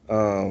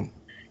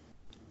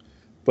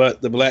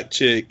 But the black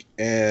chick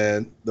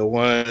and the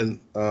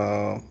one,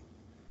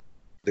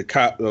 the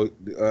cop,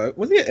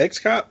 was he an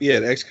ex-cop? Yeah,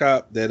 the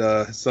ex-cop that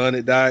his son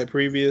had died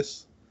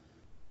previous.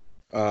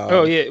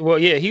 Oh yeah, well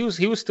yeah, he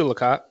was still a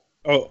cop.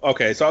 Oh,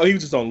 okay, so he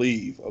was just on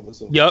leave.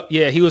 Yep,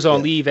 yeah, he was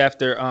on leave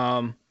after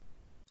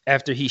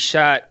he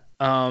shot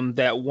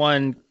that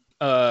one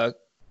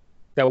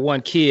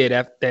kid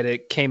that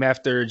it came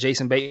after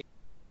Jason Bateman.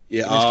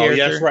 Yeah,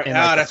 that's right.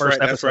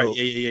 That's right.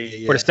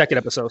 Yeah. For the second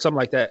episode, something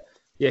like that.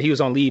 Yeah, he was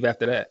on leave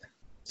after that.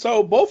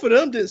 So both of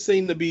them didn't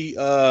seem to be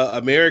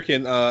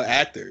American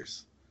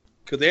actors.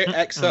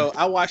 Cause so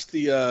I watched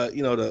the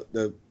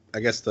the I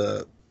guess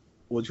the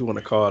what you want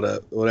to call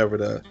it, whatever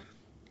the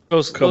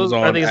those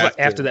I think it's like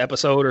after the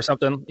episode or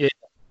something. Yeah.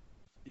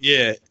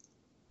 Yeah.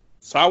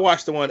 So I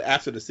watched the one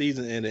after the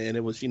season ended, and it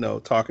was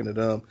talking to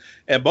them,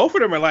 and both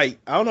of them are like,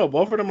 I don't know,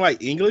 both of them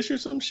like English or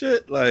some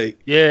shit, like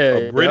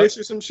or British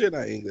or some shit,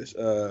 not English.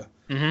 And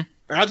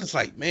I was just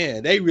like,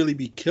 man, they really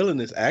be killing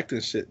this acting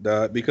shit,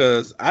 dog,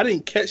 because I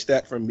didn't catch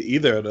that from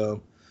either of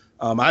them.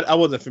 I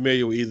wasn't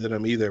familiar with either of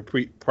them either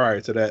prior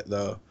to that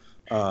though.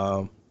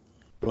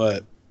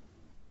 But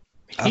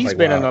he's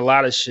been in a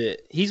lot of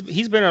shit. He's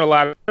been in a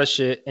lot of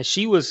shit, and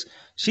she's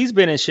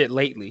been in shit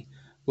lately.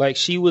 Like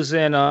she was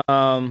in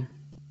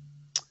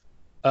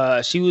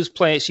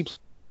she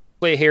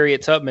played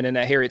Harriet Tubman in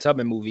that Harriet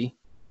Tubman movie,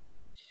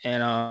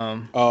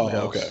 and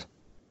okay.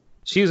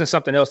 She was in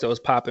something else that was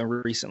popping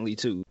recently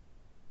too.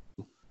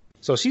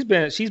 So she's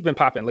been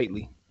popping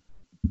lately.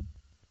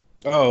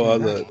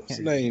 What's his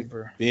name?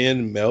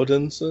 Ben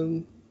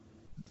Mendelsohn.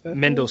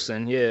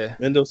 Mendelsohn, yeah.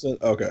 Mendelsohn.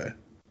 Okay.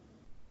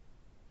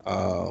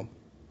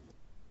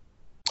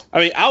 I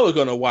mean, I was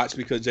gonna watch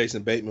because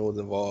Jason Bateman was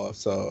involved.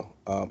 So,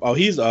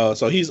 he's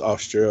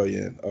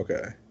Australian.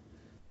 Okay.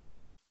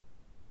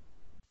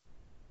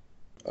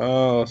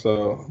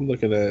 So I'm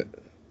looking at.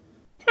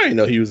 I didn't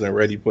know he was in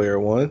Ready Player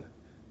One.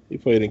 He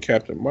played in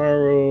Captain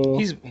Marvel.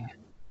 He's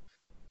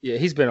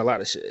been a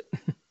lot of shit.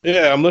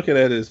 Yeah, I'm looking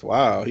at his.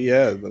 Wow, he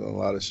has been in a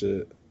lot of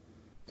shit.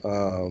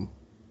 Damn.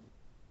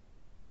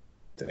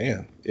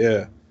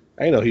 Yeah,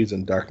 I didn't know he was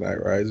in Dark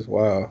Knight Rises.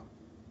 Wow.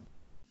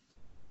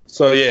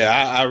 So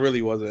yeah, I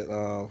really wasn't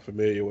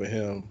familiar with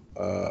him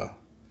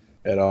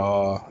at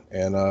all,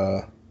 and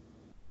I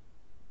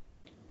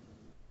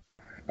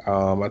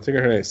think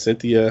her name is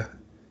Cynthia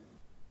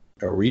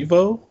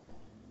Erivo.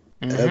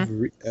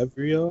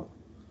 Evrio.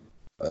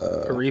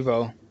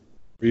 Erivo.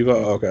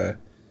 Okay.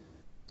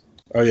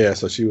 Oh yeah,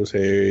 so she was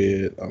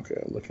Harriet.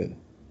 Okay, I'm looking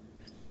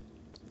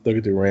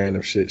at the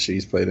random shit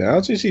she's played in. I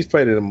don't think she's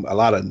played in a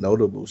lot of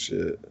notable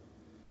shit.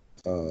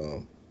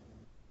 But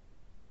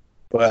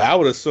I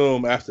would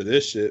assume after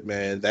this shit,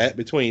 man, that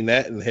between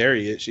that and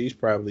Harriet, she's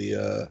probably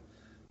on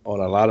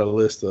a lot of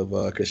lists of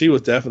because she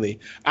was definitely.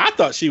 I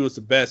thought she was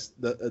the best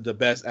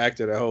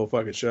actor of the whole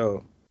fucking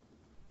show.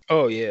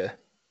 Oh yeah,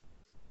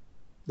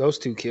 those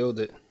two killed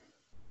it.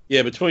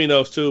 Yeah, between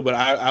those two, but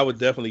I would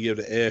definitely give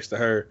the edge to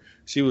her.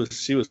 She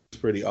was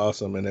pretty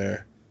awesome in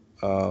there.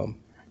 But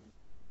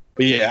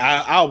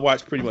yeah, I'll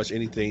watch pretty much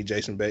anything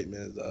Jason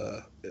Bateman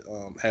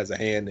has a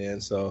hand in.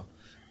 So.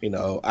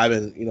 I've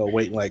been,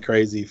 waiting like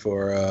crazy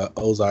for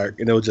Ozark,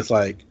 and it was just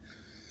like,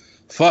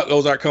 fuck,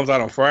 Ozark comes out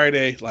on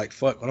Friday. Like,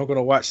 fuck, I'm not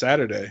gonna watch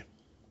Saturday.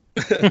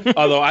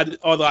 although I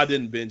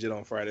didn't binge it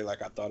on Friday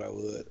like I thought I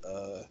would.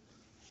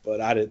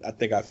 But I did. I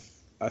think I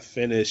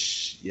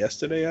finished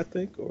yesterday, I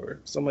think,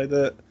 or something like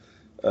that.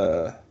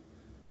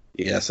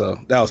 Yeah, so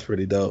that was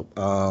pretty dope.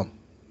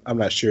 I'm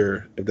not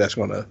sure if that's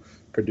gonna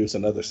produce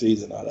another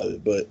season out of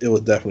it, but it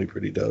was definitely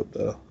pretty dope,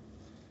 though.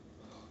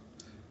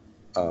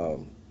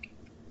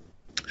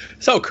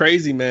 So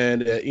crazy, man,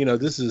 that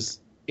this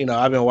is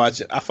I've been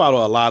watching. I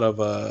follow a lot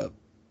of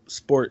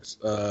sports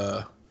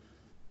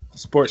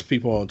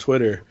people on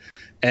Twitter,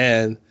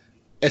 and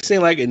it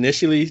seemed like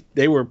initially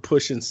they were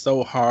pushing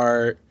so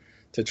hard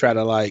to try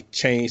to like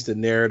change the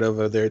narrative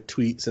of their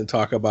tweets and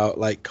talk about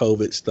like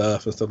COVID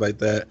stuff and stuff like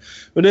that.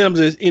 But then I'm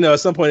just at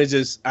some point it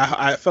just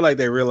I feel like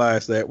they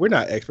realized that we're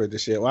not experts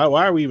at shit. Why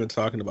are we even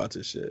talking about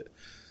this shit?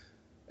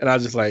 And I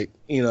was just like,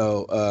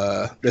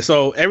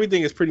 so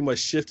everything is pretty much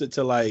shifted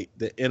to like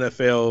the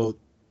NFL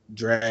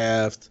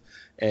draft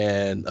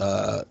and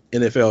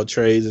NFL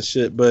trades and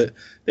shit. But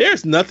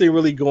there's nothing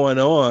really going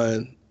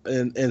on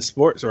in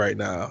sports right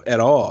now at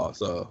all.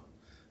 So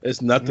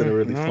it's nothing to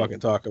really fucking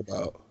talk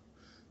about.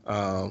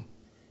 One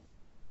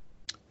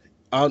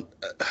of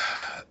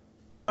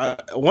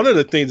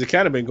the things that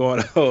kind of been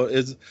going on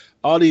is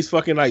all these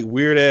fucking like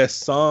weird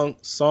ass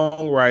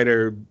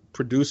songwriter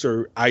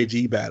producer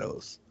IG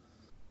battles.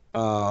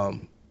 I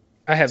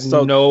have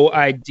no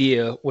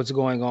idea what's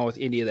going on with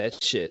any of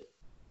that shit.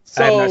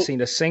 I have not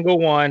seen a single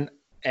one,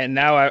 and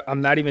now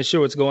I'm not even sure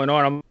what's going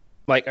on. I'm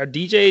like, are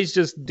DJs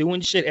just doing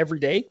shit every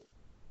day?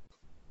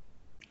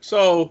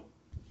 So,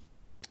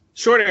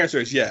 short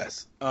answer is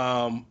yes.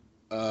 Long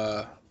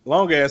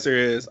answer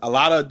is a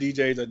lot of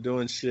DJs are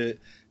doing shit,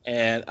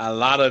 and a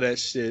lot of that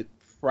shit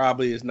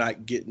probably is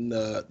not getting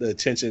the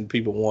attention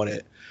people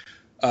wanted.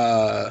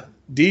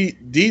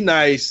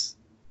 D-Nice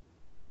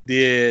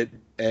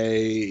did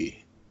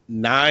a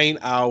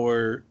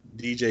 9-hour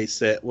DJ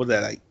set. What was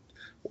that, like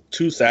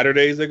 2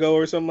 Saturdays ago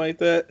or something like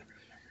that?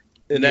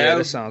 And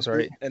that sounds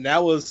right. And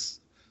that was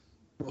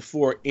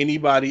before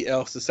anybody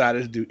else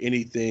decided to do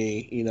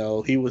anything.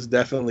 He was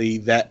definitely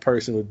that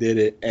person who did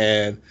it,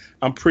 and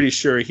I'm pretty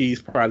sure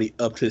he's probably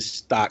upped his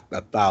stock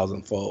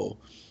 1,000-fold.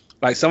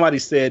 Like somebody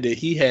said that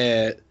he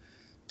had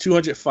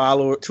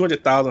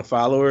 200,000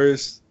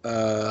 followers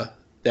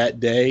that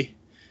day.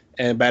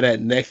 And by that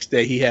next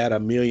day, he had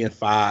 1.5 million.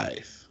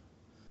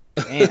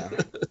 Damn.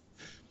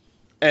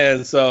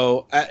 And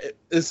so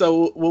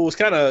what was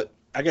kind of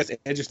I guess,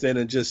 interesting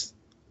in just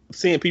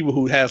seeing people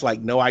who has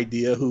like no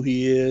idea who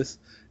he is,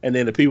 and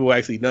then the people who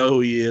actually know who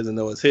he is and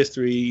know his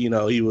history. You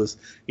know, he was,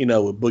 you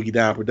know, with Boogie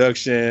Down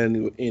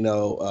Production. You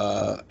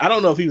know, I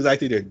don't know if he was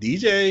actually their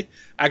DJ.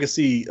 I could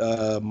see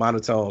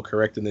Monotone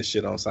correcting this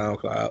shit on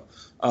SoundCloud.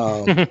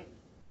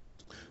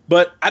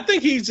 But I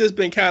think he's just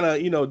been kind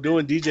of, you know,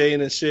 doing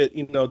DJing and shit,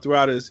 you know,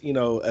 throughout his, you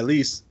know, at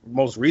least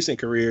most recent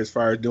career as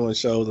far as doing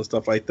shows and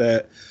stuff like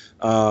that.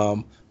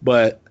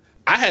 But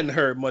I hadn't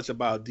heard much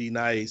about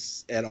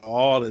D-Nice at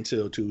all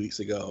until 2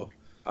 weeks ago.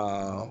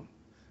 I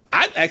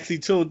actually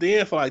tuned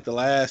in for like the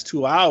last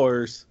 2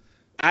 hours.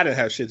 I didn't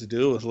have shit to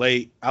do. It was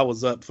late. I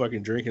was up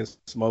fucking drinking,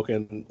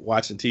 smoking,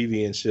 watching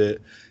TV and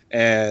shit.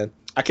 And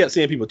I kept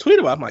seeing people tweet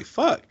about it. I'm like,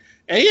 fuck.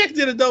 And he actually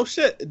did a dope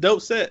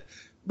set.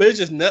 But it's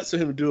just nuts for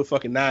him to do a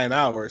fucking 9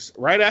 hours.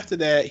 Right after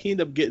that, he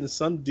ended up getting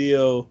some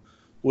deal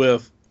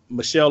with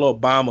Michelle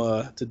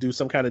Obama to do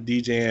some kind of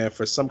DJing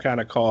for some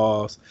kind of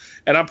cause.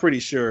 And I'm pretty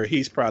sure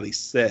he's probably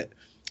set.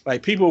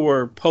 Like, people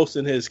were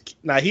posting his...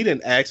 Now, he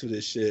didn't ask for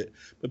this shit,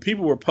 but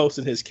people were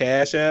posting his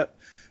Cash App,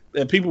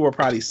 and people were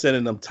probably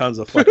sending them tons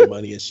of fucking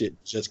money and shit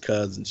just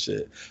cuz and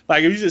shit.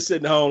 Like, if you're just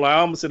sitting home, like,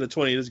 I'm going to send a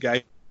 20 to this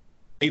guy.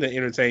 He done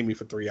entertain me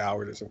for 3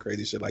 hours or some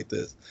crazy shit like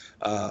this.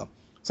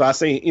 So I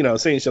seen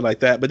shit like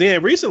that. But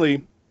then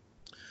recently,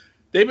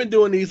 they've been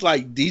doing these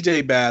like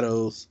DJ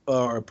battles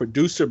or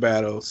producer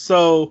battles.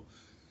 So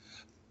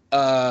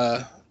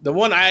the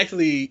one I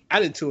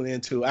didn't tune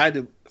into. I had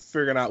to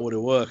figure out what it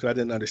was because I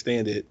didn't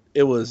understand it.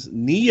 It was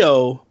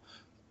Neo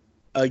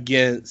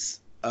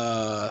against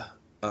what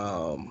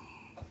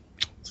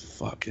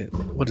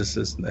is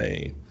his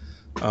name?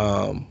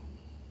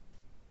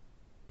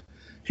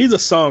 He's a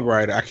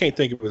songwriter. I can't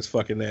think of his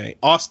fucking name.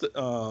 Austin.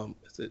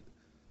 Is it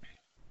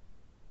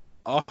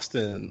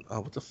Austin?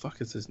 What the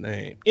fuck is his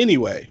name?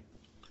 Anyway,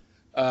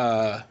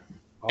 and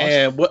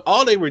what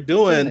all they were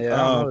doing? Yeah, I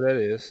don't know who that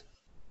is.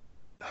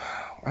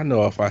 I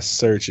know if I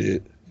search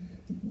it.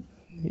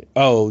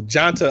 Oh,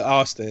 Jonta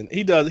Austin.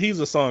 He's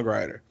a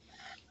songwriter.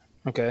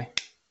 Okay.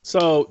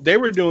 So they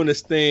were doing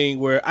this thing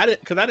where I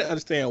didn't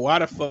understand why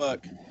the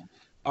fuck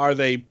are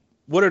they.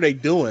 What are they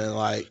doing?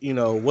 Like, you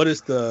know, what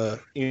is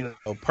the, you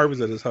know, purpose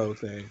of this whole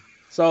thing?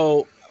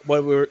 So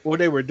what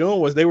they were doing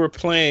was they were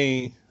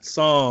playing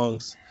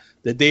songs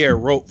that they had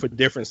wrote for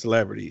different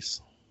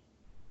celebrities.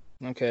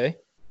 Okay.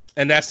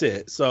 And that's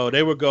it. So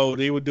they would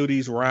do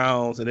these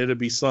rounds and it'd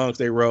be songs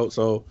they wrote.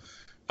 So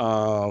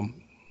I'm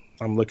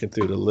looking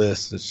through the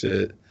list and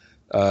shit.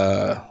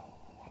 At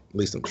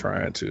least I'm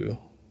trying to.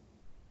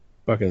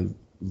 Fucking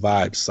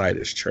Vibe site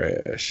is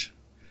trash.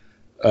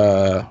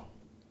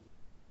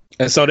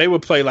 And so they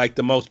would play like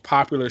the most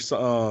popular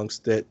songs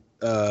that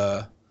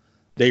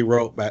they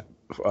wrote back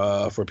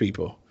for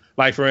people.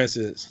 Like, for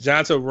instance,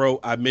 Jonta wrote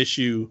 "I Miss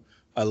You,"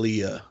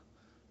 Aaliyah.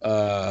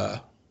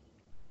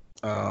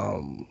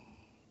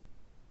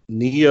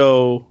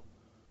 Neo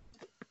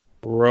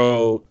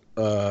wrote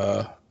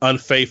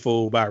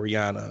 "Unfaithful" by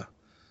Rihanna.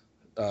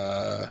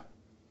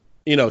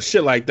 You know,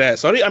 shit like that.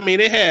 So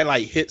they had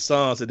like hit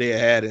songs that they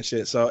had and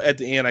shit. So at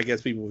the end, I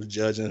guess people was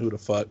judging who the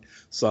fuck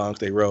songs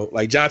they wrote.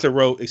 Like Jonta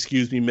wrote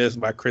 "Excuse Me Miss"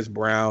 by Chris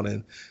Brown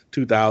in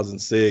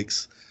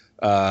 2006.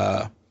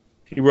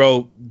 He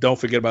wrote "Don't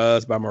Forget About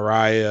Us" by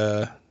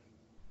Mariah.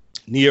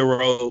 Neo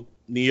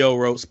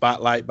wrote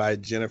 "Spotlight" by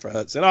Jennifer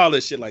Hudson. All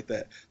this shit like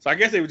that. So I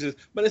guess they were just.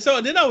 But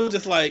so then I was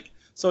just like,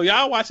 so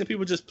y'all watching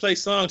people just play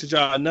songs that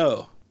y'all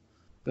know.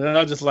 And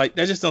I was just like,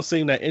 that just don't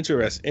seem that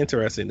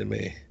interesting to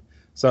me.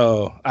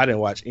 So I didn't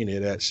watch any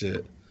of that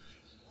shit.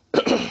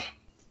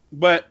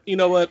 But you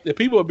know what? If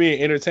people are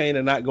being entertained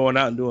and not going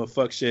out and doing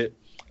fuck shit,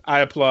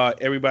 I applaud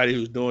everybody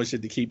who's doing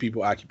shit to keep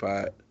people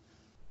occupied.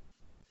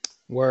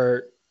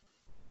 Word.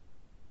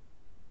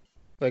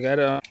 Like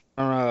I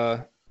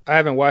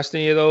haven't watched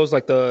any of those.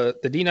 Like the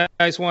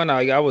D-Nice one,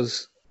 I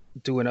was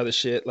doing other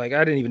shit. Like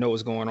I didn't even know what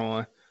was going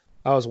on.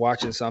 I was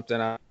watching something.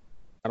 I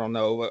don't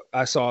know, but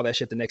I saw that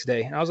shit the next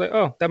day. And I was like,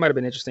 oh, that might have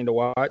been interesting to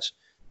watch.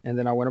 And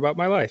then I went about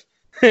my life.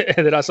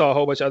 And then I saw a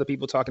whole bunch of other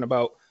people talking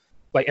about,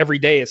 like, every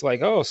day. It's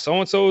like, oh,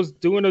 so-and-so's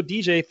doing a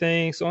DJ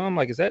thing. So I'm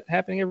like, is that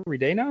happening every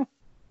day now?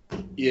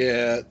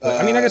 Yeah.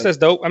 I mean, I guess that's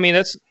dope. I mean,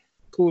 that's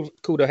cool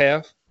to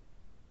have.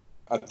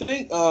 I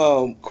think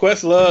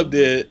Questlove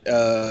did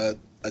a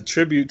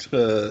tribute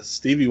to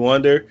Stevie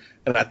Wonder.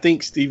 And I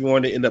think Stevie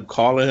Wonder ended up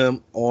calling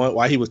him on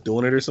while he was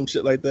doing it or some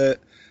shit like that.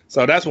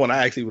 So that's one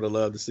I actually would have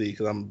loved to see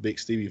because I'm a big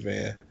Stevie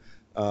fan.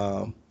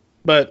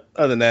 But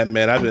other than that,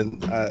 man, I've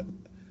been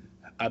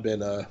I've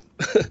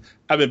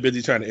been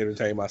busy trying to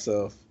entertain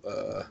myself.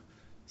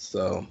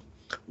 So,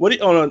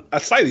 on a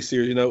slightly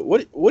serious note,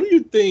 what do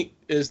you think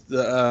is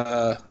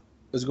going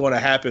to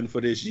happen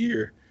for this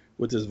year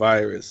with this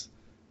virus?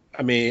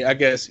 I mean, I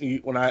guess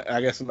when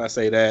I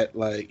say that,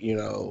 like, you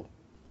know,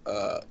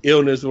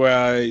 illness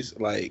wise,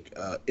 like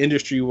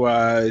industry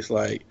wise,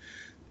 like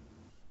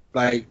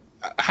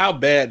how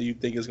bad do you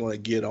think it's going to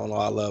get on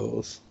all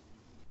levels?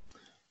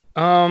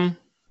 I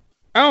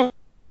don't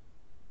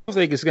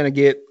think it's going to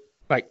get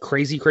like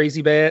crazy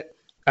bad.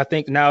 I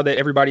think now that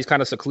everybody's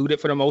kind of secluded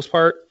for the most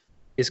part,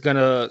 it's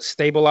gonna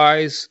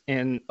stabilize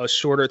in a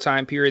shorter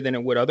time period than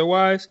it would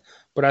otherwise.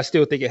 But I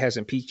still think it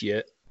hasn't peaked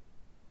yet.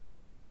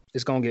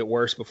 It's gonna get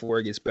worse before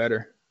it gets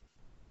better.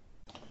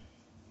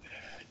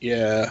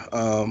 Yeah,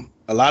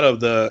 a lot of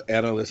the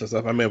analysts and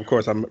stuff. I mean, of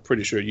course, I'm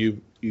pretty sure you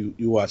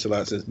watch a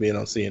lot since being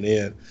on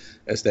CNN.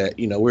 Is that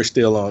we're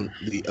still on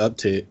the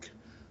uptick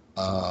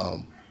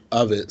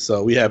of it,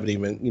 so we haven't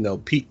even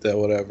peaked or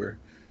whatever.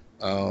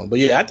 But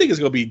yeah, I think it's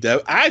gonna be.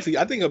 I think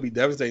it'll be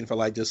devastating for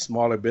like just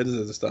smaller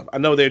businesses and stuff. I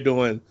know they're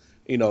doing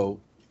kind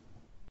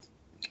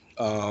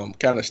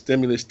of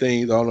stimulus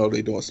things. I don't know if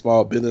they're doing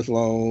small business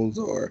loans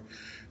or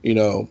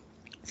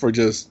for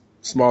just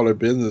smaller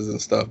businesses and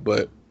stuff,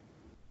 but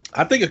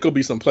I think it could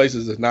be some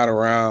places that's not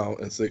around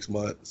in 6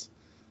 months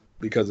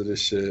because of this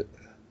shit.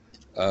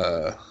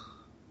 I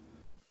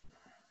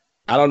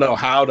don't know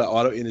how the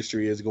auto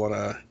industry is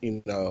gonna,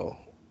 do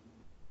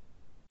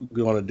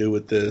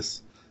with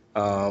this.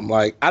 I'm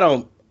not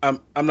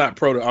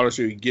pro the auto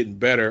industry getting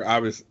better.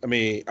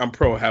 I'm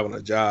pro having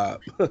a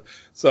job.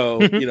 So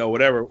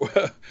whatever,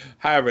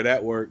 however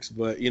that works.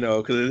 But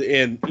because in the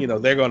end,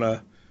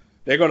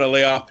 they're gonna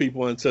lay off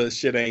people until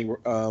shit ain't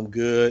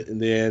good, and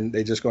then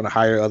they're just gonna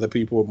hire other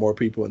people, more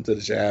people until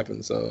the shit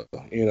happens. So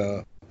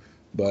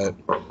but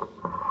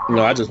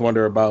I just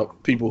wonder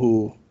about people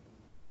who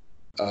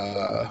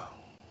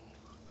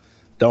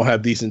don't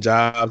have decent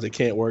jobs, that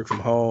can't work from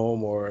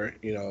home, or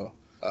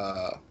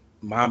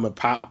mom and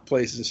pop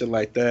places and shit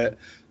like that.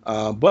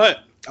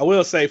 But I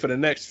will say for the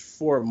next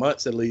 4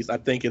 months at least, I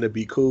think it'll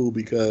be cool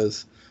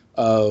because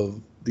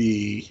of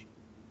the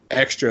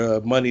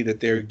extra money that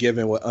they're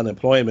giving with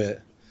unemployment.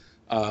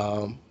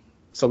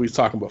 So we was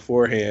talking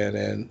beforehand,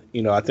 and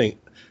I think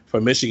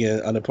for Michigan,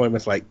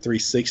 unemployment's like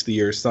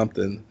 360 or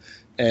something,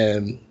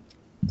 and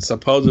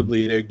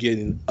supposedly they're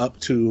getting up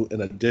to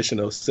an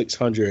additional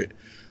 $600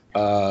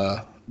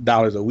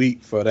 a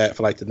week for that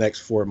for like the next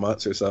 4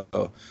 months or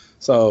so.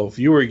 So if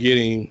you were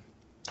getting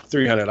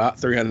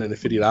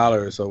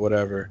 $350 or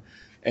whatever,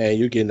 and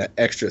you're getting an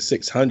extra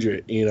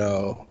 $600,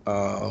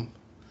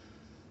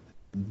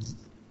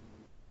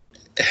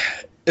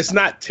 it's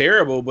not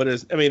terrible, but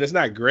it's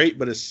not great,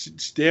 but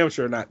it's damn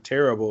sure not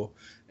terrible.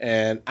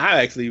 And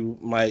I actually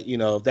might,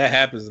 if that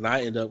happens and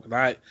I end up,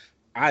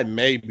 I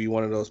may be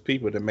one of those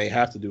people that may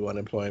have to do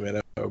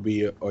unemployment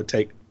or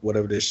take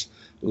whatever this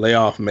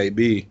layoff may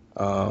be.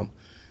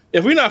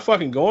 If we're not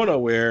fucking going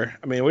nowhere,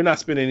 we're not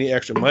spending any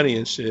extra money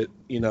and shit,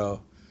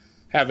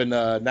 having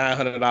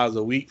 $900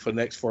 a week for the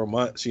next 4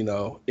 months,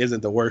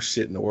 isn't the worst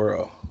shit in the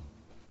world.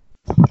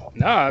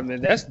 Nah,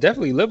 that's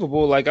definitely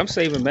livable. Like I'm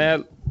saving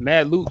mad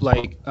loot.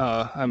 Like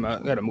I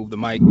gotta move the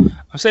mic.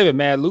 I'm saving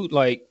mad loot.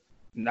 Like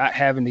not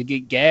having to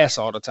get gas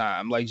all the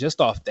time. Like just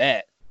off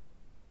that.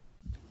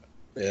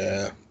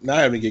 Yeah, not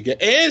having to get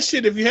gas and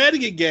shit. If you had to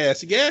get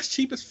gas, the gas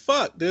cheap as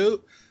fuck, dude.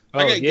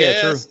 I got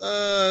gas.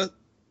 True.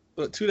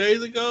 2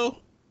 days ago,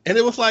 and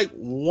it was like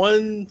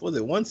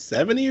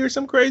 170 or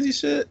some crazy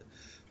shit.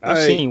 I've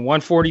seen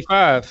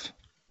 145.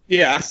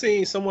 Yeah, I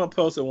seen someone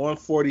posted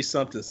 140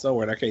 something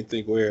somewhere, and I can't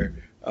think where.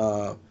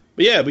 But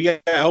yeah, we got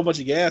a whole bunch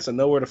of gas and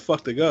nowhere the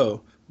fuck to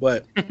go.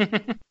 But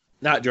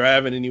not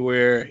driving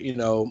anywhere.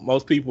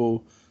 Most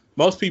people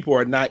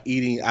are not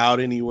eating out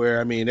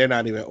anywhere. They're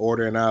not even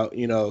ordering out.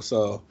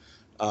 So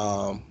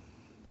I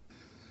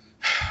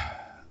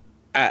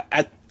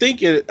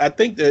think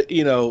that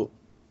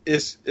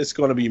it's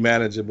going to be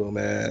manageable,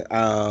 man.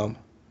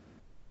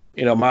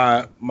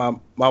 My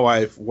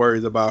wife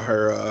worries about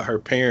her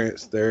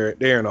parents. They're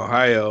in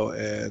Ohio,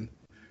 and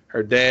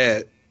her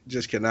dad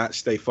just cannot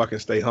stay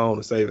home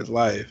to save his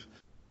life,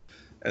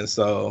 and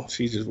so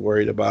she's just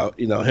worried about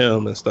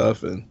him and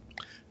stuff. And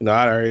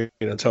I already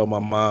told my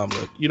mom,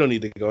 look, you don't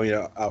need to go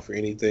out for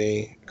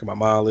anything, because my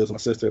mom lives with my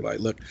sister. Like,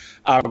 look,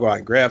 I'll go out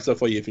and grab stuff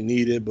for you if you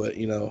need it, but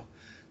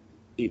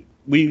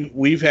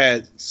we've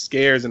had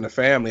scares in the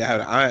family. I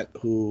had an aunt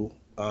who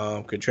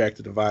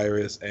contracted the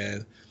virus,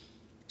 and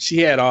she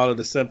had all of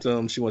the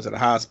symptoms. She went to the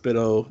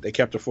hospital. They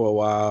kept her for a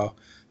while.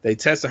 They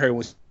tested her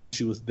when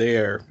she was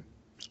there,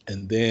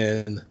 and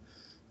then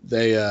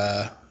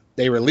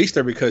they released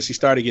her because she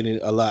started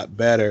getting a lot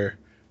better.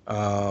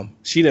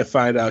 She didn't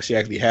find out she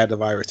actually had the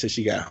virus till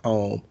she got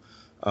home.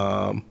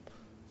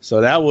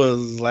 So that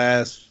was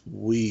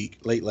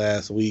late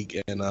last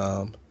week,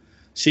 and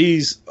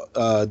she's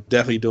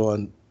definitely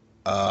doing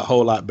a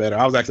whole lot better.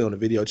 I was actually on a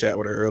video chat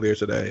with her earlier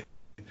today,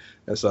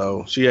 and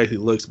so she actually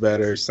looks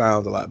better,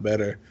 sounds a lot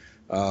better.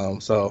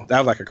 So that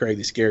was like a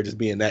crazy scare, just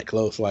being that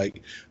close.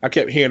 Like, I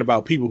kept hearing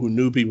about people who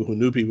knew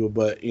people,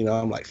 but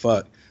I'm like,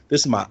 fuck,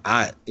 this is my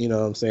aunt. You know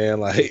what I'm saying?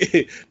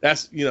 Like,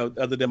 that's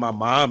other than my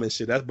mom and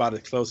shit, that's about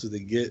as close as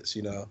it gets.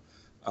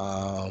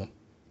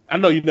 I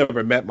know you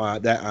never met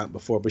that aunt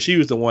before, but she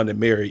was the one that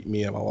married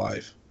me and my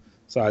wife.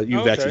 So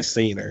you've actually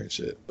seen her and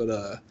shit.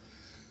 But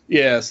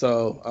yeah.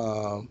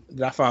 So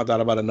I found out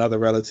about another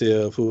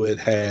relative who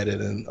had it,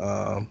 and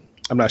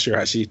I'm not sure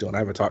how she's doing. I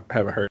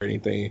haven't heard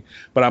anything,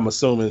 but I'm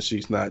assuming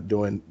she's not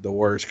doing the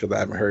worst because I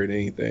haven't heard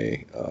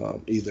anything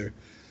either.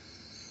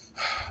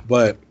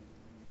 But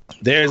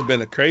there's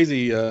been a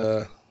crazy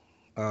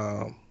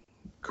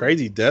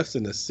Crazy deaths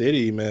in the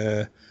city,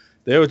 man.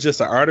 There was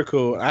just an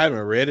article. I haven't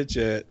read it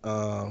yet.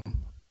 But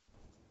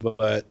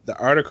the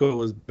article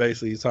was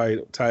basically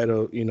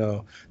titled,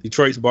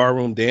 Detroit's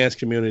barroom dance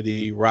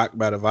community rocked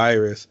by the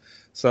virus.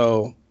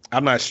 So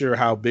I'm not sure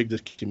how big the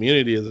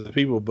community is of the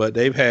people, but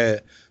they've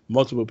had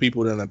multiple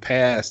people in the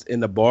past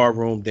in the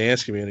barroom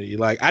dance community.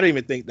 Like, I didn't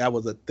even think that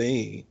was a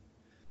thing.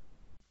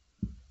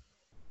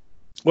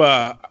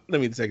 Well,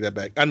 let me take that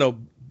back. I know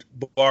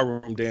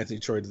barroom dance in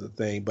Detroit is a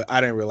thing, but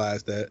I didn't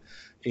realize that,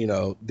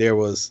 there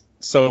was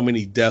so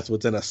many deaths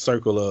within a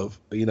circle of,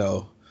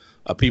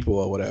 of people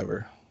or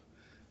whatever.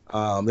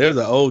 There's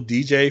an old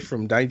DJ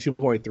from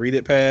 92.3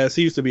 that passed.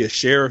 He used to be a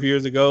sheriff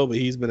years ago, but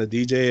he's been a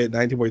DJ at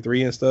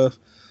 92.3 and stuff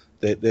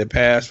that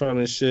passed from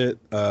this shit.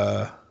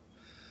 I've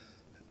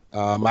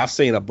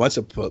seen a bunch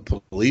of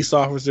police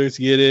officers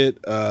get it.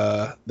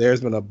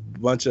 There's been a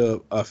bunch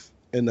of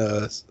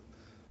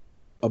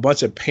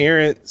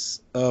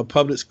parents,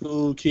 public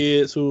school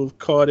kids who've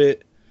caught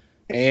it,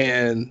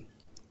 and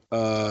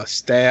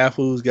staff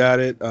who's got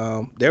it.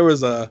 There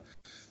was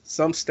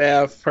some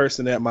staff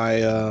person at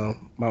my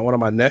one of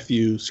my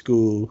nephew's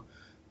school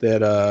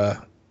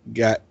that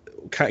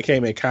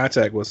came in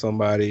contact with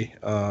somebody.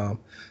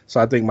 So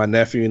I think my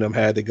nephew and them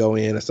had to go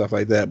in and stuff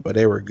like that, but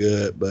they were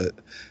good. But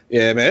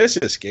yeah, man, it's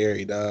just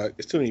scary, dog.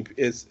 It's too many.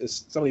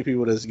 It's so many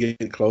people that's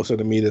getting closer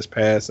to me this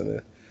past,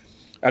 and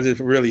I just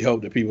really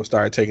hope that people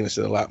start taking this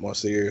shit a lot more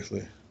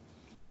seriously.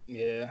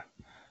 Yeah.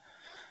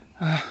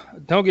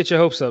 Don't get your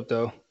hopes up,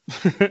 though.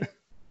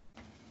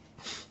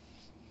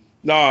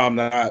 No, I'm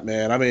not,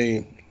 man. I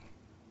mean,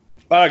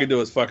 all I can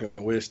do is fucking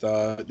wish,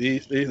 dog.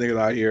 These niggas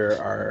out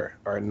here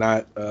are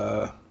not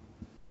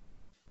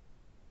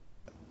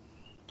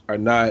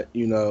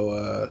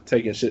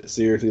taking shit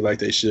seriously like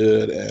they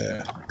should,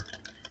 and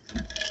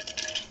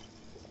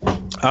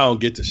I don't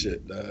get the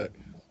shit, dog.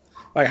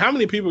 Like, how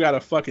many people gotta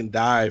fucking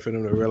die for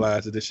them to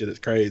realize that this shit is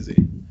crazy?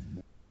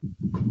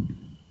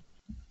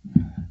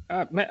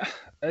 Man,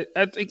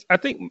 I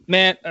think,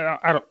 man,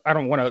 I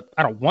don't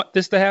want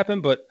this to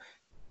happen, but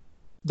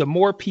the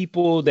more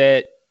people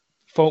that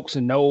folks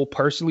know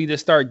personally that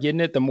start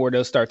getting it, the more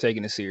they'll start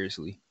taking it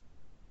seriously.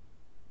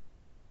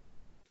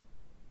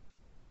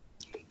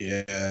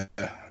 Yeah,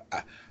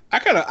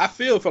 I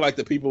feel for like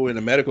the people in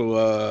the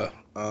medical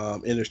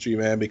industry,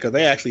 man, because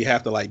they actually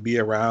have to like be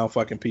around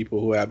fucking people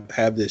who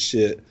have this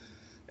shit.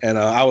 And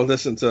I was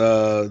listening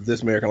to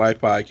This American Life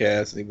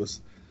podcast, and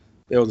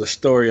there was a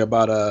story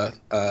about a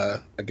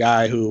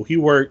guy who he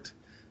worked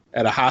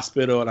at a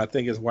hospital, and I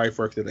think his wife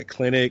worked at a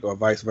clinic or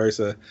vice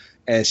versa,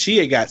 and she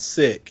had got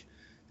sick,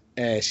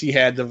 and she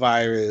had the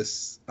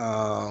virus,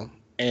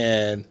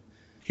 and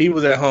he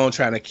was at home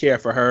trying to care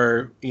for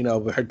her,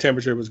 but her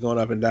temperature was going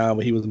up and down,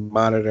 but he was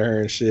monitoring her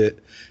and shit,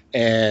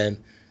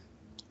 and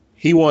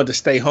he wanted to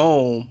stay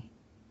home,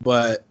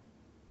 but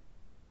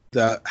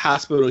the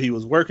hospital he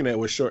was working at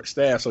was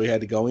short-staffed, so he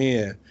had to go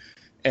in,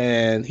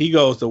 and he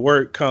goes to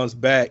work, comes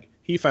back,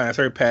 he finds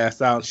her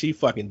passed out, and she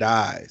fucking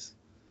dies.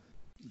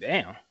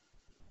 Damn.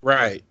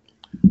 Right.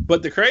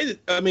 But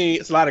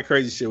it's a lot of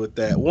crazy shit with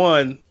that.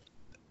 One,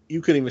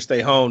 you couldn't even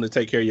stay home to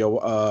take care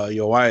of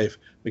your wife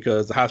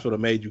because the hospital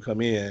made you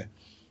come in.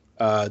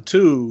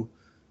 Two,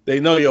 they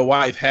know your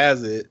wife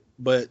has it,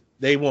 but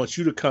they want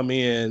you to come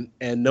in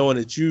and knowing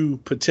that you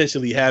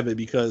potentially have it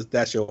because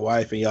that's your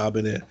wife and y'all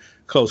been in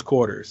close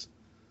quarters.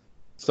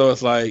 So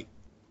it's like,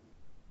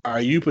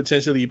 are you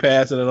potentially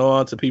passing it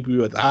on to people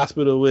you're at the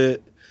hospital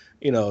with?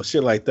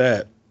 Shit like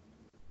that.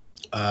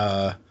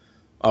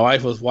 My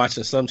wife was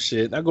watching some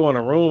shit, and I go in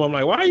a room. I'm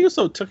like, why are you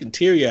so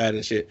teary-eyed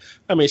and shit?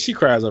 I mean, she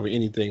cries over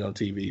anything on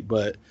TV,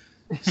 but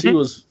it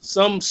was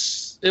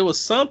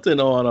something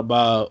on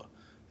about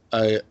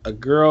a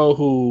girl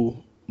who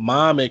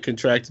mom had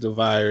contracted the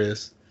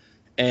virus,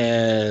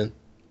 and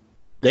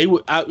they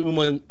would,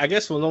 when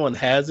no one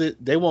has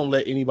it, they won't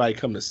let anybody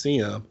come to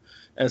see them.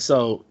 And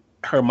so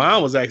her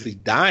mom was actually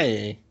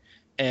dying,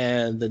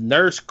 and the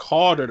nurse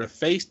called her to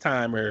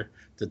FaceTime her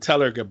to tell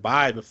her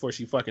goodbye before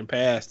she fucking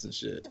passed and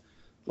shit.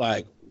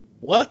 Like,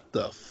 what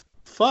the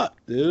fuck,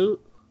 dude?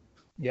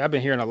 Yeah, I've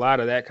been hearing a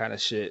lot of that kind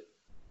of shit.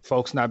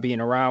 Folks not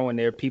being around when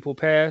their people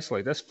pass.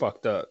 Like, that's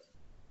fucked up.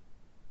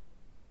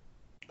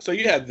 So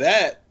you have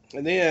that,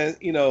 and then,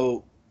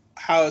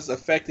 how it's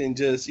affecting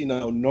just,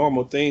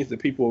 normal things that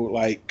people,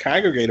 like,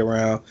 congregate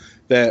around,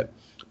 that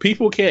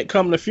people can't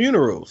come to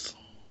funerals.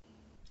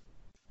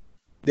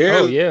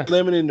 They're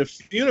limiting the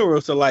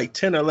funerals to, like,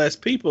 10 or less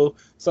people.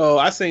 So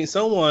I seen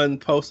someone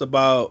post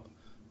about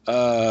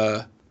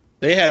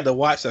they had to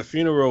watch a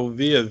funeral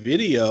via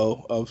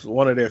video of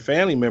one of their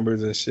family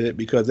members and shit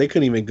because they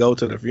couldn't even go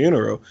to the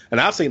funeral. And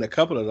I've seen a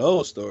couple of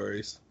those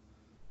stories.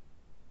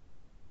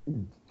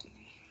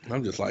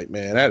 I'm just like,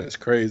 man, that is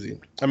crazy.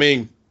 I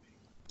mean,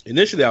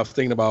 initially I was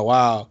thinking about,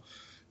 wow,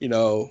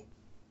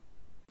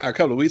 a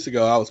couple of weeks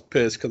ago I was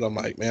pissed because I'm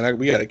like, man,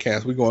 we got to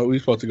cancel. We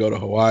supposed to go to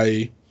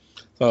Hawaii.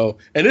 So,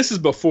 and this is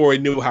before we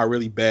knew how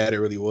really bad it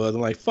really was.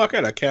 I'm like, fuck, I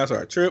gotta cancel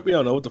our trip. We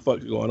don't know what the fuck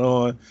is going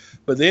on.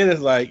 But then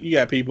it's like, you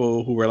got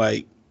people who were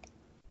like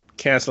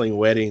canceling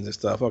weddings and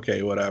stuff.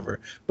 Okay, whatever.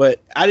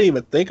 But I didn't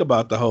even think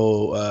about the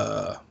whole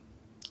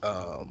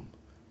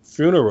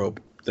funeral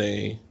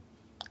thing.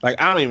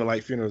 Like, I don't even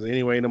like funerals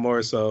anyway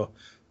anymore, so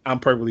I'm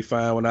perfectly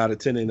fine without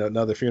attending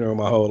another funeral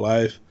my whole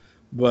life.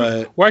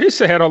 But why do you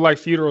say I don't like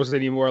funerals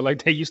anymore?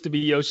 Like they used to be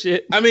your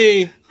shit. I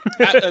mean,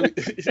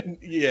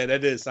 yeah, that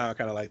did sound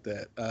kind of like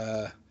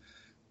that.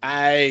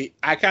 I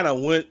kind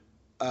of went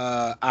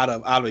out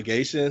of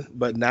obligation,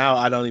 but now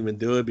I don't even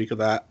do it because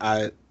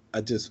I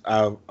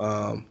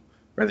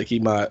rather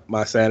keep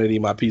my sanity,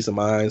 my peace of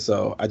mind.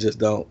 So I just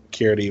don't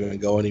care to even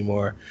go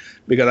anymore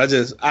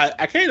because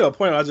I came to a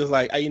point where I was just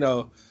like,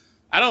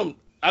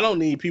 I don't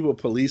need people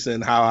policing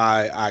how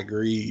I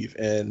grieve,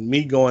 and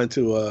me going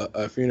to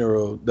a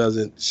funeral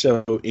doesn't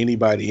show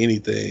anybody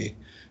anything.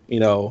 You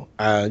know,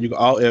 I can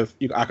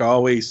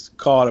always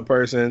call the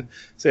person,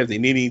 say if they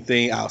need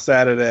anything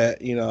outside of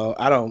that. You know,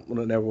 I don't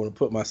never want to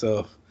put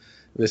myself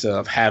in this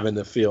of having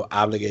to feel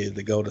obligated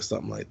to go to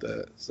something like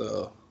that.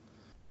 So,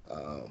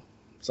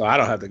 so I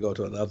don't have to go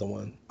to another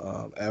one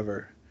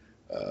ever.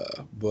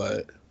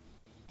 But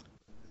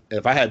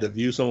if I had to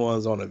view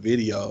someone's on a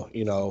video,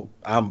 you know,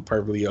 I'm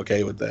perfectly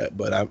okay with that.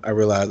 But I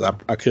realize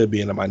I could be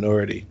in a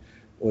minority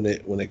when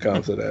it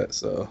comes to that.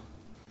 So,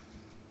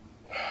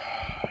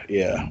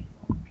 yeah.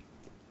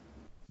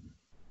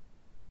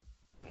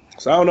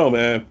 So I don't know,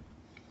 man.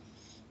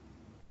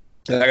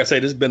 And like I say,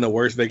 this has been the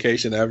worst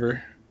vacation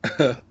ever.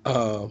 I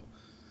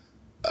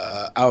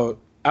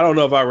don't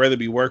know if I'd rather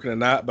be working or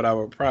not, but I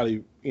would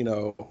probably, you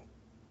know,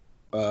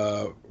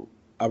 I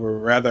would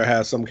rather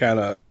have some kind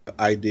of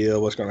idea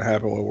what's going to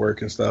happen with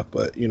work and stuff.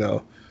 But you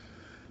know,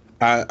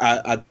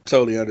 I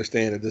totally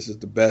understand that this is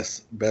the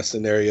best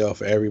scenario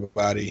for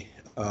everybody.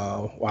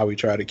 While we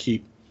try to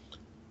keep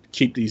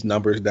these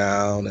numbers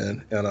down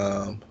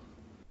and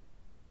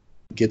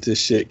get this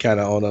shit kind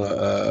of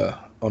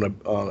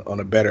on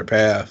a better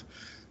path.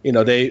 You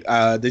know, they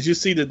did you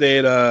see that they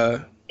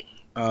had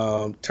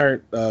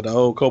turned the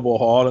old Cobo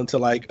Hall into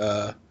like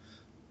I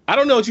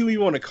don't know what you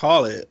even want to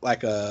call it,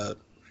 like a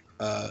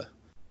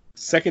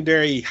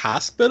secondary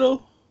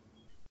hospital.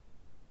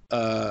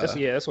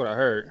 That's what I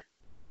heard.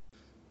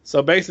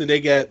 So basically,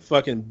 they got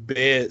fucking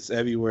beds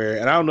everywhere,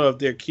 and I don't know if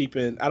they're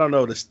keeping. I don't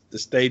know the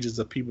stages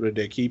of people that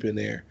they're keeping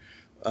there.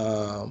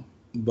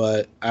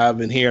 But I've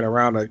been hearing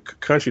around the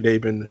country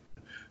they've been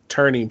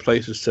turning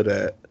places to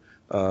that.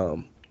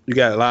 You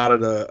got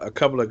a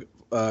couple of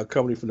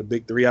companies from the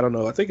big three. I don't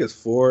know. I think it's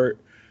Ford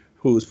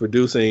who's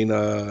producing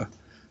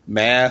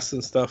masks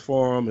and stuff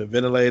for them and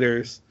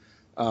ventilators.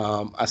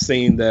 I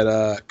seen that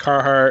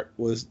Carhartt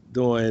was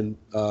doing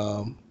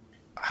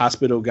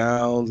hospital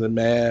gowns and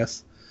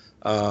masks.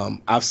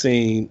 I've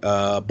seen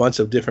a bunch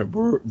of different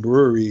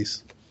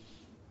breweries.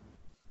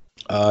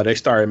 They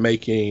started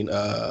making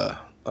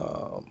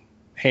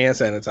hand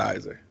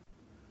sanitizer.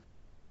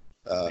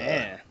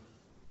 Man.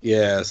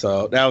 Yeah,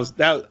 so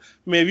that. I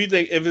mean, if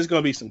it's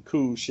gonna be some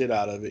cool shit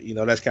out of it, you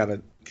know, that's kind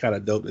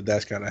of dope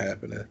that's kind of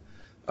happening.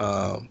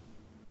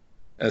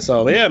 And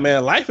so yeah,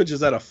 man, life is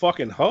just at a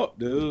fucking halt,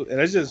 dude.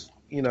 And it's just,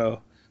 you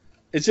know,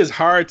 it's just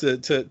hard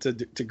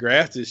to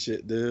grasp this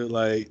shit, dude.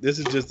 Like this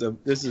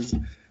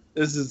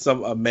is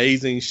some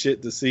amazing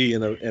shit to see in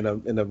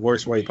the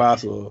worst way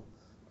possible.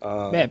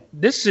 Man,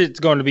 this shit's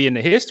going to be in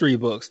the history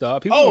books,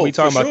 dog. People will be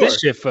talking about this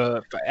shit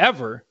for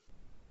forever.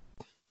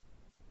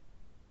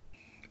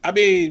 I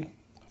mean,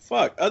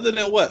 fuck. Other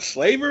than what,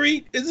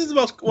 slavery? Is this the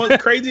most one of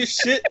the craziest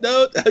shit,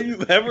 though, that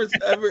you've ever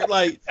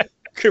like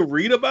can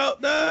read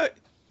about, dog?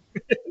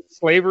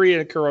 Slavery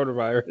and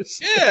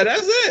coronavirus. Yeah,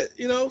 that's it.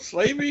 You know,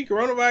 slavery,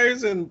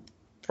 coronavirus, and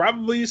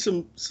probably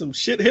some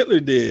shit Hitler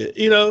did.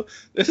 You know,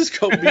 this is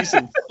gonna be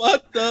some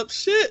fucked up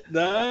shit,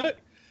 dog.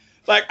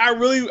 Like, I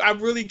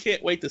really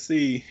can't wait to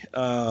see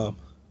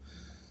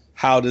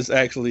how this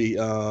actually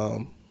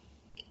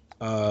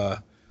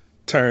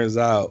turns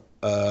out.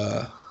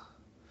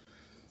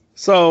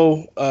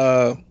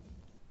 So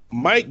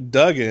Mike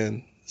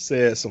Duggan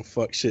said some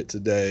fuck shit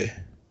today.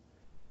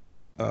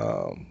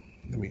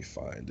 Let me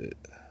find it.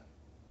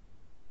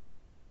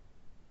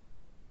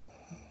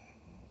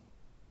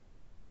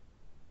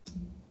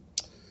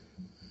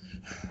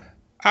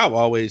 I've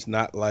always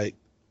not liked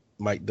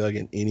Mike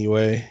Duggan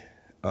anyway.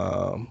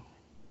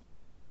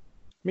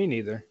 Me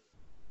neither.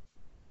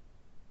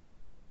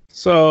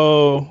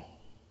 So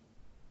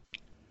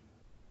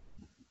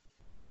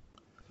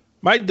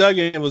Mike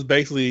Duggan was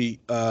basically,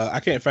 I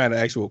can't find the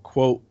actual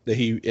quote that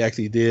he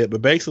actually did,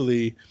 but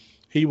basically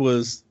he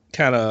was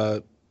kind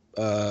of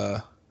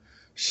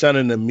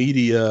shunning the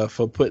media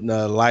for putting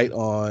a light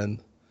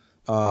on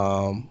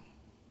how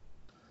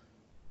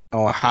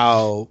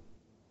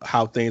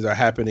things are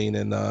happening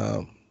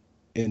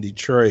in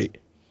Detroit.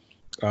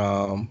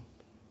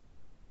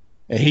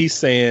 And he's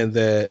saying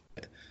that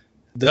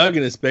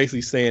Duggan is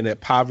basically saying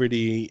that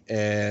poverty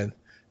and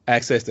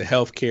access to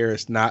healthcare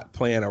is not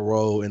playing a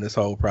role in this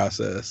whole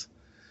process.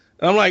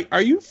 And I'm like,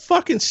 are you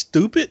fucking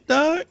stupid,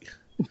 dog?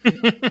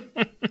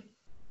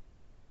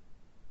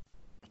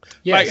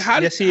 Yes,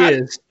 yes, he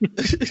is.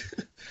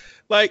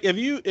 like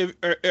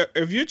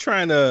if you're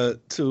trying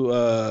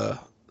to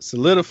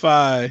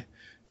solidify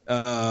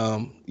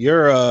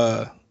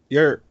you're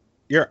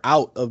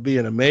out of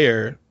being a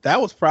mayor, that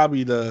was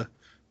probably the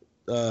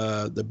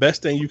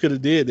best thing you could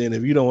have did. Then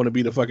if you don't want to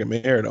be the fucking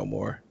mayor no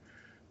more.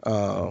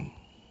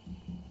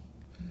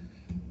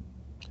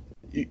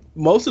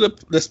 Most of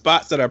the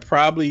spots that are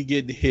probably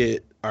getting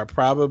hit are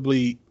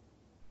probably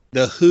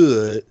the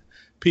hood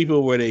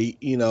people where they,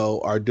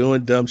 are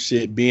doing dumb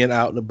shit, being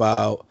out and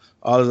about,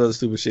 all this other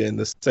stupid shit. And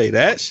to say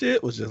that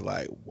shit was just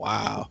like,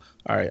 wow.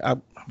 All right,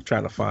 I'm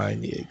trying to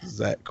find the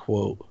exact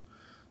quote.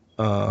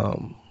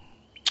 How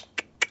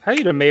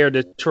you the mayor of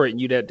Detroit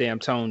and you that damn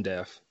tone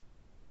deaf?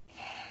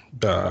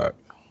 Dog.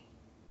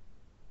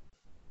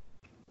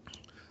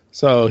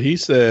 So he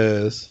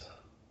says,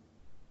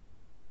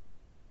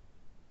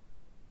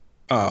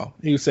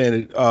 he was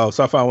saying, so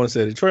I found one that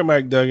said, Detroit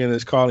Mike Duggan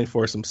is calling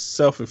for some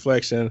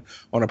self-reflection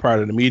on the part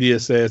of the media,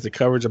 says the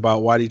coverage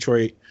about why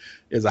Detroit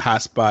is a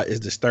hot spot is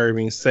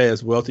disturbing,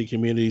 says wealthy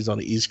communities on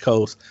the East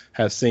Coast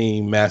have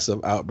seen massive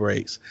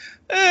outbreaks.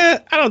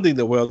 I don't think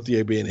the wealthy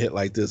are being hit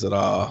like this at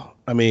all.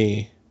 I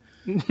mean,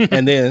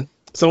 and then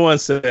someone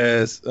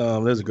says,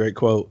 there's a great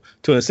quote,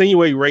 to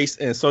insinuate race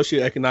and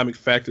socioeconomic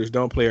factors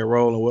don't play a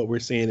role in what we're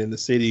seeing in the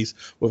cities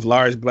with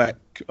large black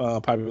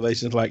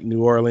populations like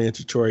New Orleans,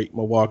 Detroit,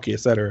 Milwaukee,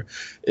 etc.,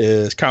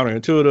 is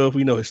counterintuitive.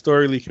 We know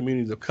historically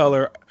communities of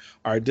color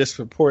are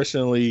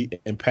disproportionately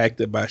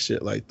impacted by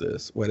shit like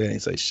this. Well, they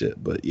didn't say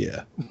shit, but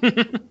yeah.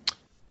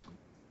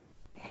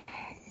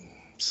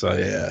 So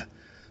yeah.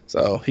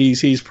 So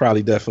he's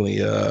probably definitely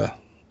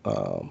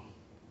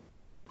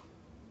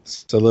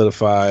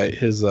solidified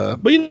his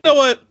but you know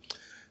what?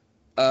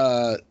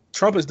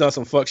 Trump has done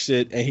some fuck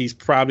shit and he's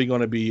probably going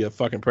to be a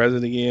fucking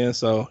president again.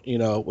 So,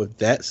 with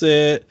that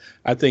said,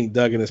 I think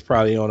Duggan is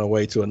probably on her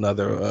way to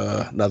another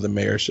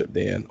mayorship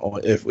then,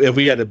 if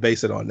we had to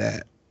base it on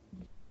that.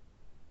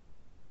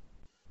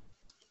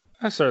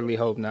 I certainly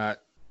hope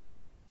not.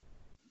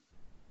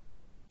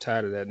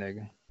 Tired of that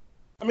nigga.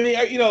 I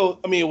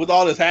mean, with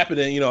all this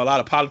happening, a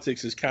lot of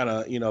politics has kind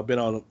of, been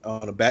on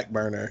a back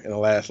burner in the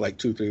last like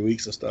 2-3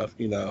 weeks and stuff,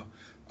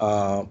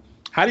 how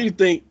do you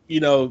think,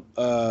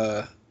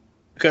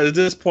 because at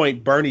this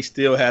point, Bernie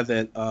still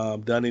hasn't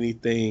done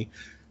anything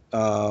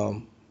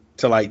to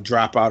like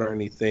drop out or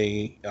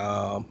anything.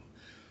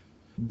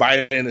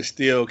 Biden is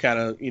still kind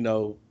of,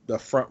 the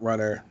front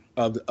runner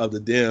of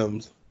the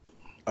Dems.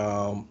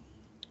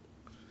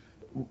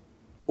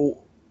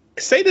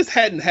 Say this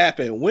hadn't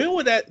happened, when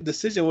would that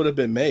decision would have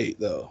been made,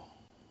 though?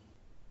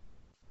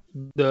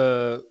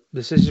 The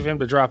decision for him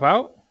to drop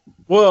out?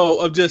 Well,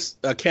 of just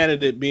a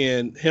candidate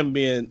being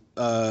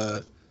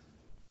a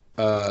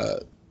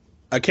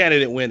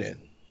candidate winning.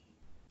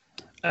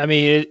 I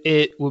mean,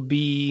 it would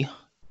be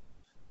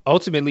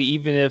ultimately,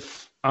 even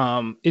if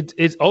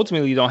it's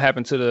ultimately don't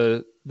happen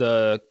to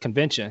the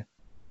convention.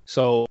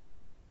 So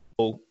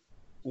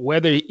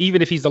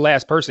even if he's the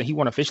last person, he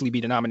won't officially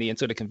be the nominee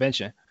until the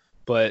convention.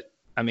 But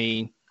I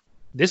mean,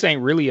 this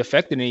ain't really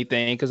affecting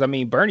anything because I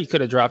mean, Bernie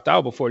could have dropped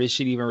out before this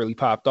shit even really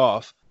popped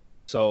off.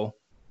 So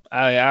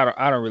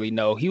I don't really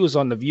know. He was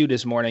on The View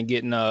this morning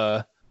getting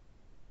the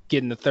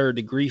third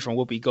degree from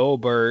Whoopi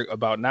Goldberg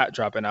about not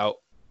dropping out.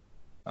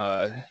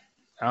 I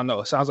don't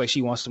know. It sounds like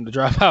she wants him to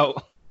drop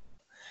out.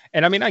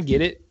 And I mean, I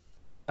get it.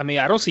 I mean,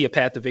 I don't see a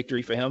path to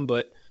victory for him,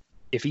 but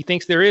if he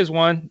thinks there is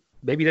one,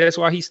 maybe that's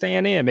why he's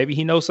staying in. Maybe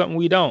he knows something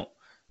we don't.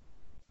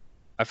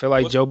 I feel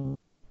like Joe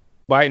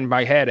Biden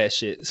might have that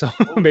shit. So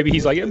maybe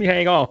he's like, let me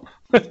hang on.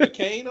 Was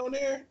McCain on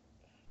there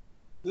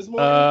this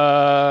morning?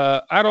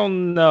 I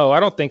don't know. I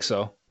don't think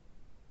so.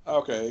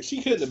 Okay,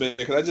 she couldn't have been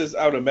because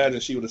I would imagine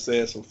she would have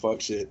said some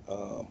fuck shit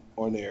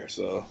on there.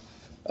 So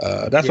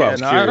that's why I was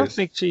curious. I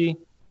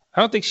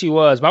don't think she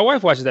was. My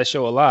wife watches that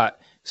show a lot,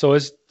 so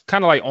it's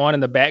kind of like on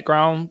in the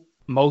background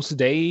most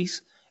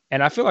days,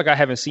 and I feel like I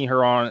haven't seen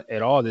her on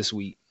at all this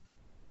week.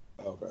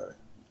 Okay.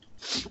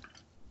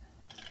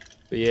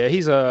 But yeah,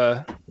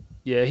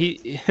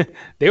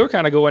 they were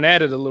kind of going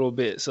at it a little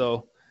bit.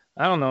 So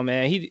I don't know,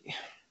 man.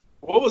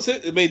 What was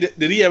it? I mean,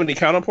 did he have any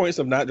counterpoints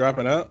of not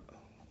dropping out?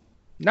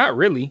 Not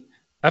really.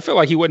 I feel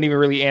like he wasn't even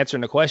really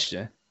answering the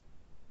question.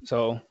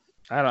 So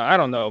I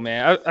don't know,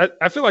 man.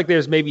 I feel like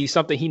there's maybe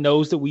something he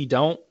knows that we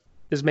don't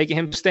is making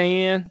him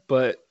stay in,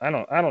 but I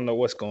don't know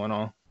what's going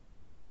on.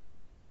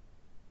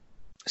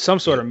 Some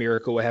sort of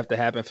miracle would have to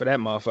happen for that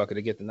motherfucker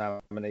to get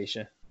the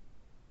nomination.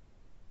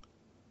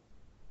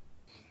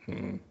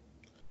 And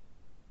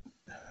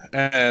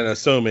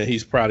assuming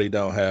he's probably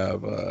don't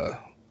have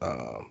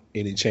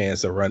any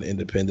chance to run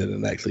independent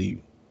and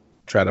actually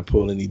try to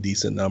pull any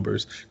decent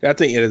numbers. I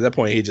think at that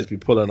point he'd just be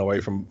pulling away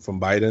from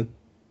Biden.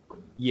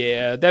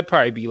 Yeah, that'd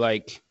probably be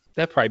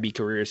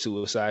career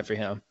suicide for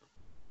him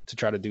to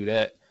try to do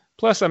that.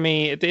 Plus, I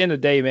mean, at the end of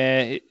the day,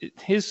 man,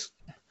 it's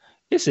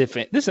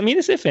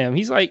if him.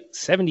 He's like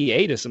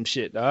 78 or some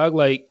shit, dog.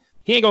 Like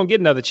he ain't gonna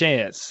get another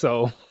chance.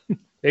 So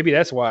maybe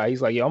that's why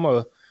he's like, yo, I'm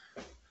gonna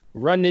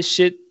run this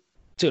shit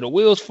till the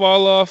wheels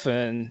fall off,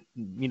 and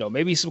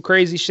maybe some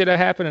crazy shit will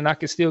happen, and I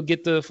can still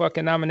get the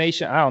fucking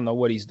nomination. I don't know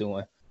what he's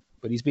doing,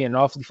 but he's being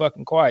awfully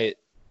fucking quiet.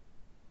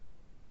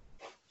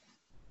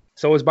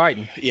 So is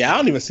Biden. Yeah, I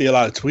don't even see a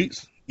lot of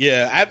tweets.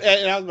 Yeah,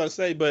 I was about to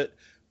say, but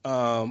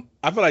I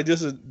feel like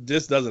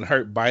this doesn't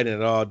hurt Biden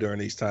at all during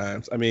these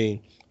times. I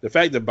mean, the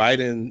fact that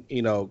Biden,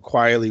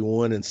 quietly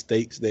won in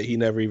states that he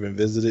never even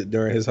visited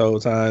during his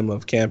whole time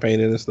of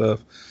campaigning and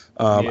stuff,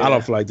 I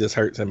don't feel like this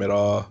hurts him at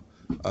all.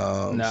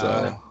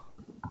 Nah.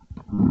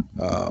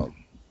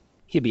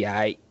 He'll be all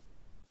right.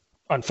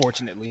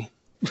 Unfortunately.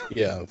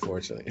 Yeah,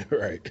 unfortunately,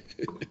 right.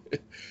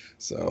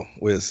 So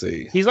we'll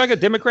see. He's like a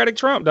Democratic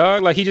Trump,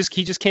 dog. Like he just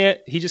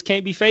can't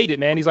be faded,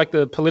 man. He's like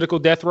the political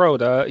death row,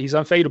 dog. He's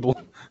unfadable.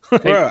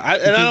 Bro, I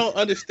don't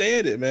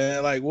understand it,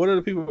 man. Like, what are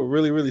the people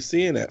really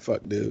seeing that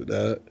fuck dude,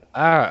 dog?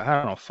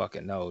 I don't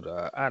fucking know,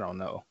 dog. I don't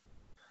know.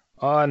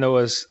 All I know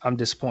is I'm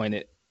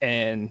disappointed,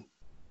 and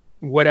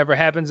whatever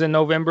happens in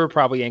November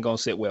probably ain't gonna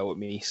sit well with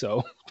me.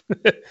 So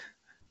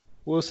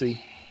we'll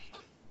see.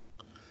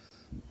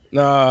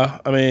 Nah,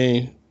 I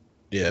mean,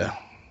 yeah.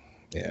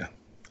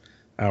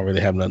 I don't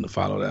really have nothing to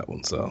follow that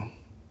one. So,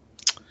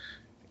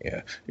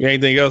 yeah. You got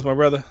anything else, my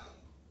brother?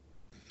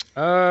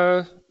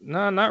 No,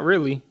 not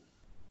really.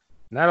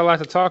 Not a lot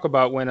to talk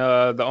about when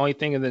the only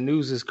thing in the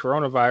news is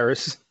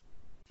coronavirus.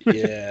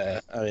 Yeah,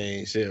 I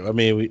mean, shit. I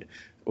mean,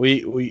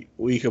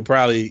 we could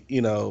probably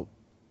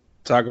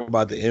talk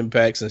about the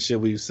impacts and shit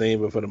we've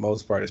seen, but for the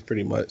most part, it's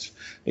pretty much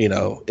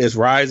it's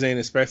rising,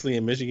 especially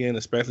in Michigan,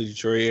 especially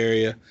Detroit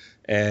area,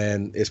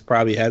 and it's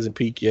probably hasn't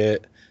peaked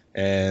yet.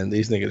 And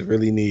these niggas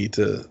really need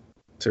to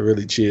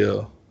really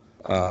chill.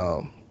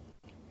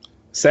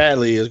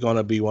 Sadly, it's going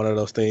to be one of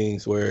those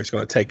things where it's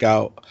going to take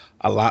out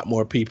a lot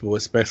more people,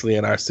 especially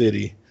in our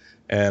city.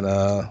 And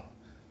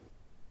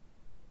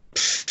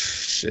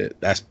shit,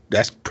 that's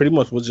pretty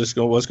much what's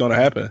going to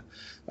happen.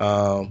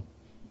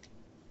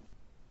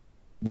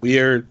 We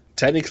are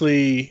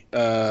technically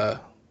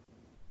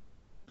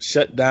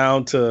shut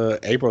down to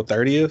April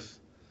 30th,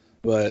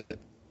 but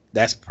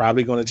that's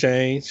probably going to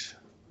change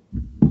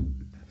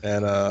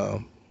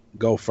and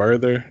go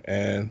further.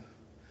 And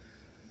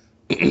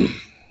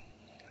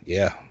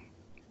yeah,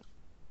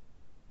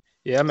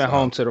 I'm at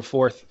home to the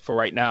 4th for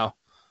right now.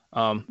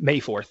 May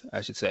 4th,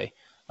 I should say.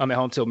 I'm at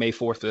home till May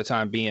 4th for the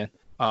time being.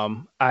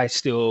 I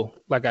still,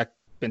 like I've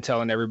been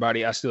telling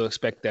everybody, I still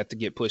expect that to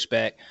get pushed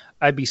back.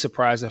 I'd be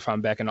surprised if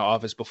I'm back in the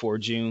office before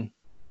June.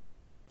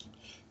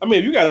 I mean,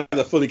 if you guys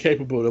are fully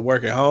capable to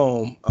work at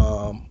home,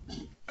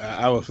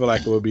 I would feel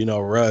like it would be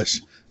no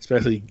rush,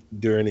 especially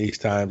during these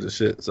times and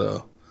shit.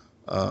 So,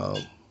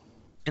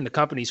 and the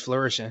company's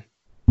flourishing.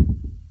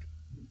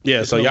 Yeah,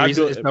 there's so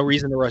there's no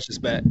reason to rush this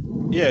back.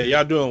 Yeah,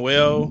 y'all doing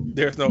well.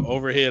 There's no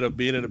overhead of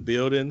being in a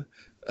building.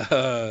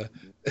 Yep.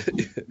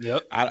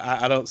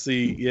 I don't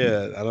see.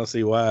 Yeah, I don't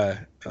see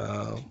why.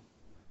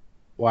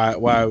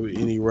 Why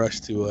any rush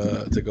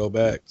to go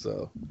back?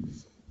 So,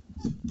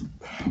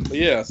 but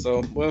yeah.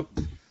 So well,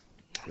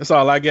 that's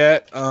all I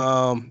got.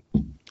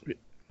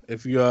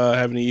 If you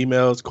have any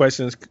emails,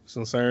 questions,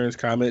 concerns,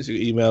 comments, you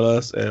can email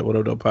us at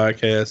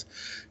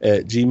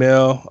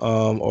whatupdogpodcast@gmail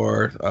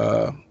or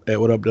at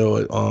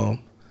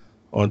whatupdog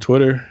on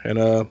Twitter.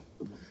 And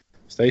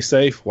stay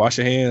safe, wash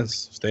your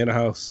hands, stay in the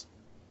house.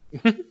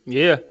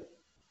 Yeah.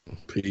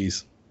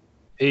 Peace.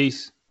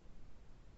 Peace.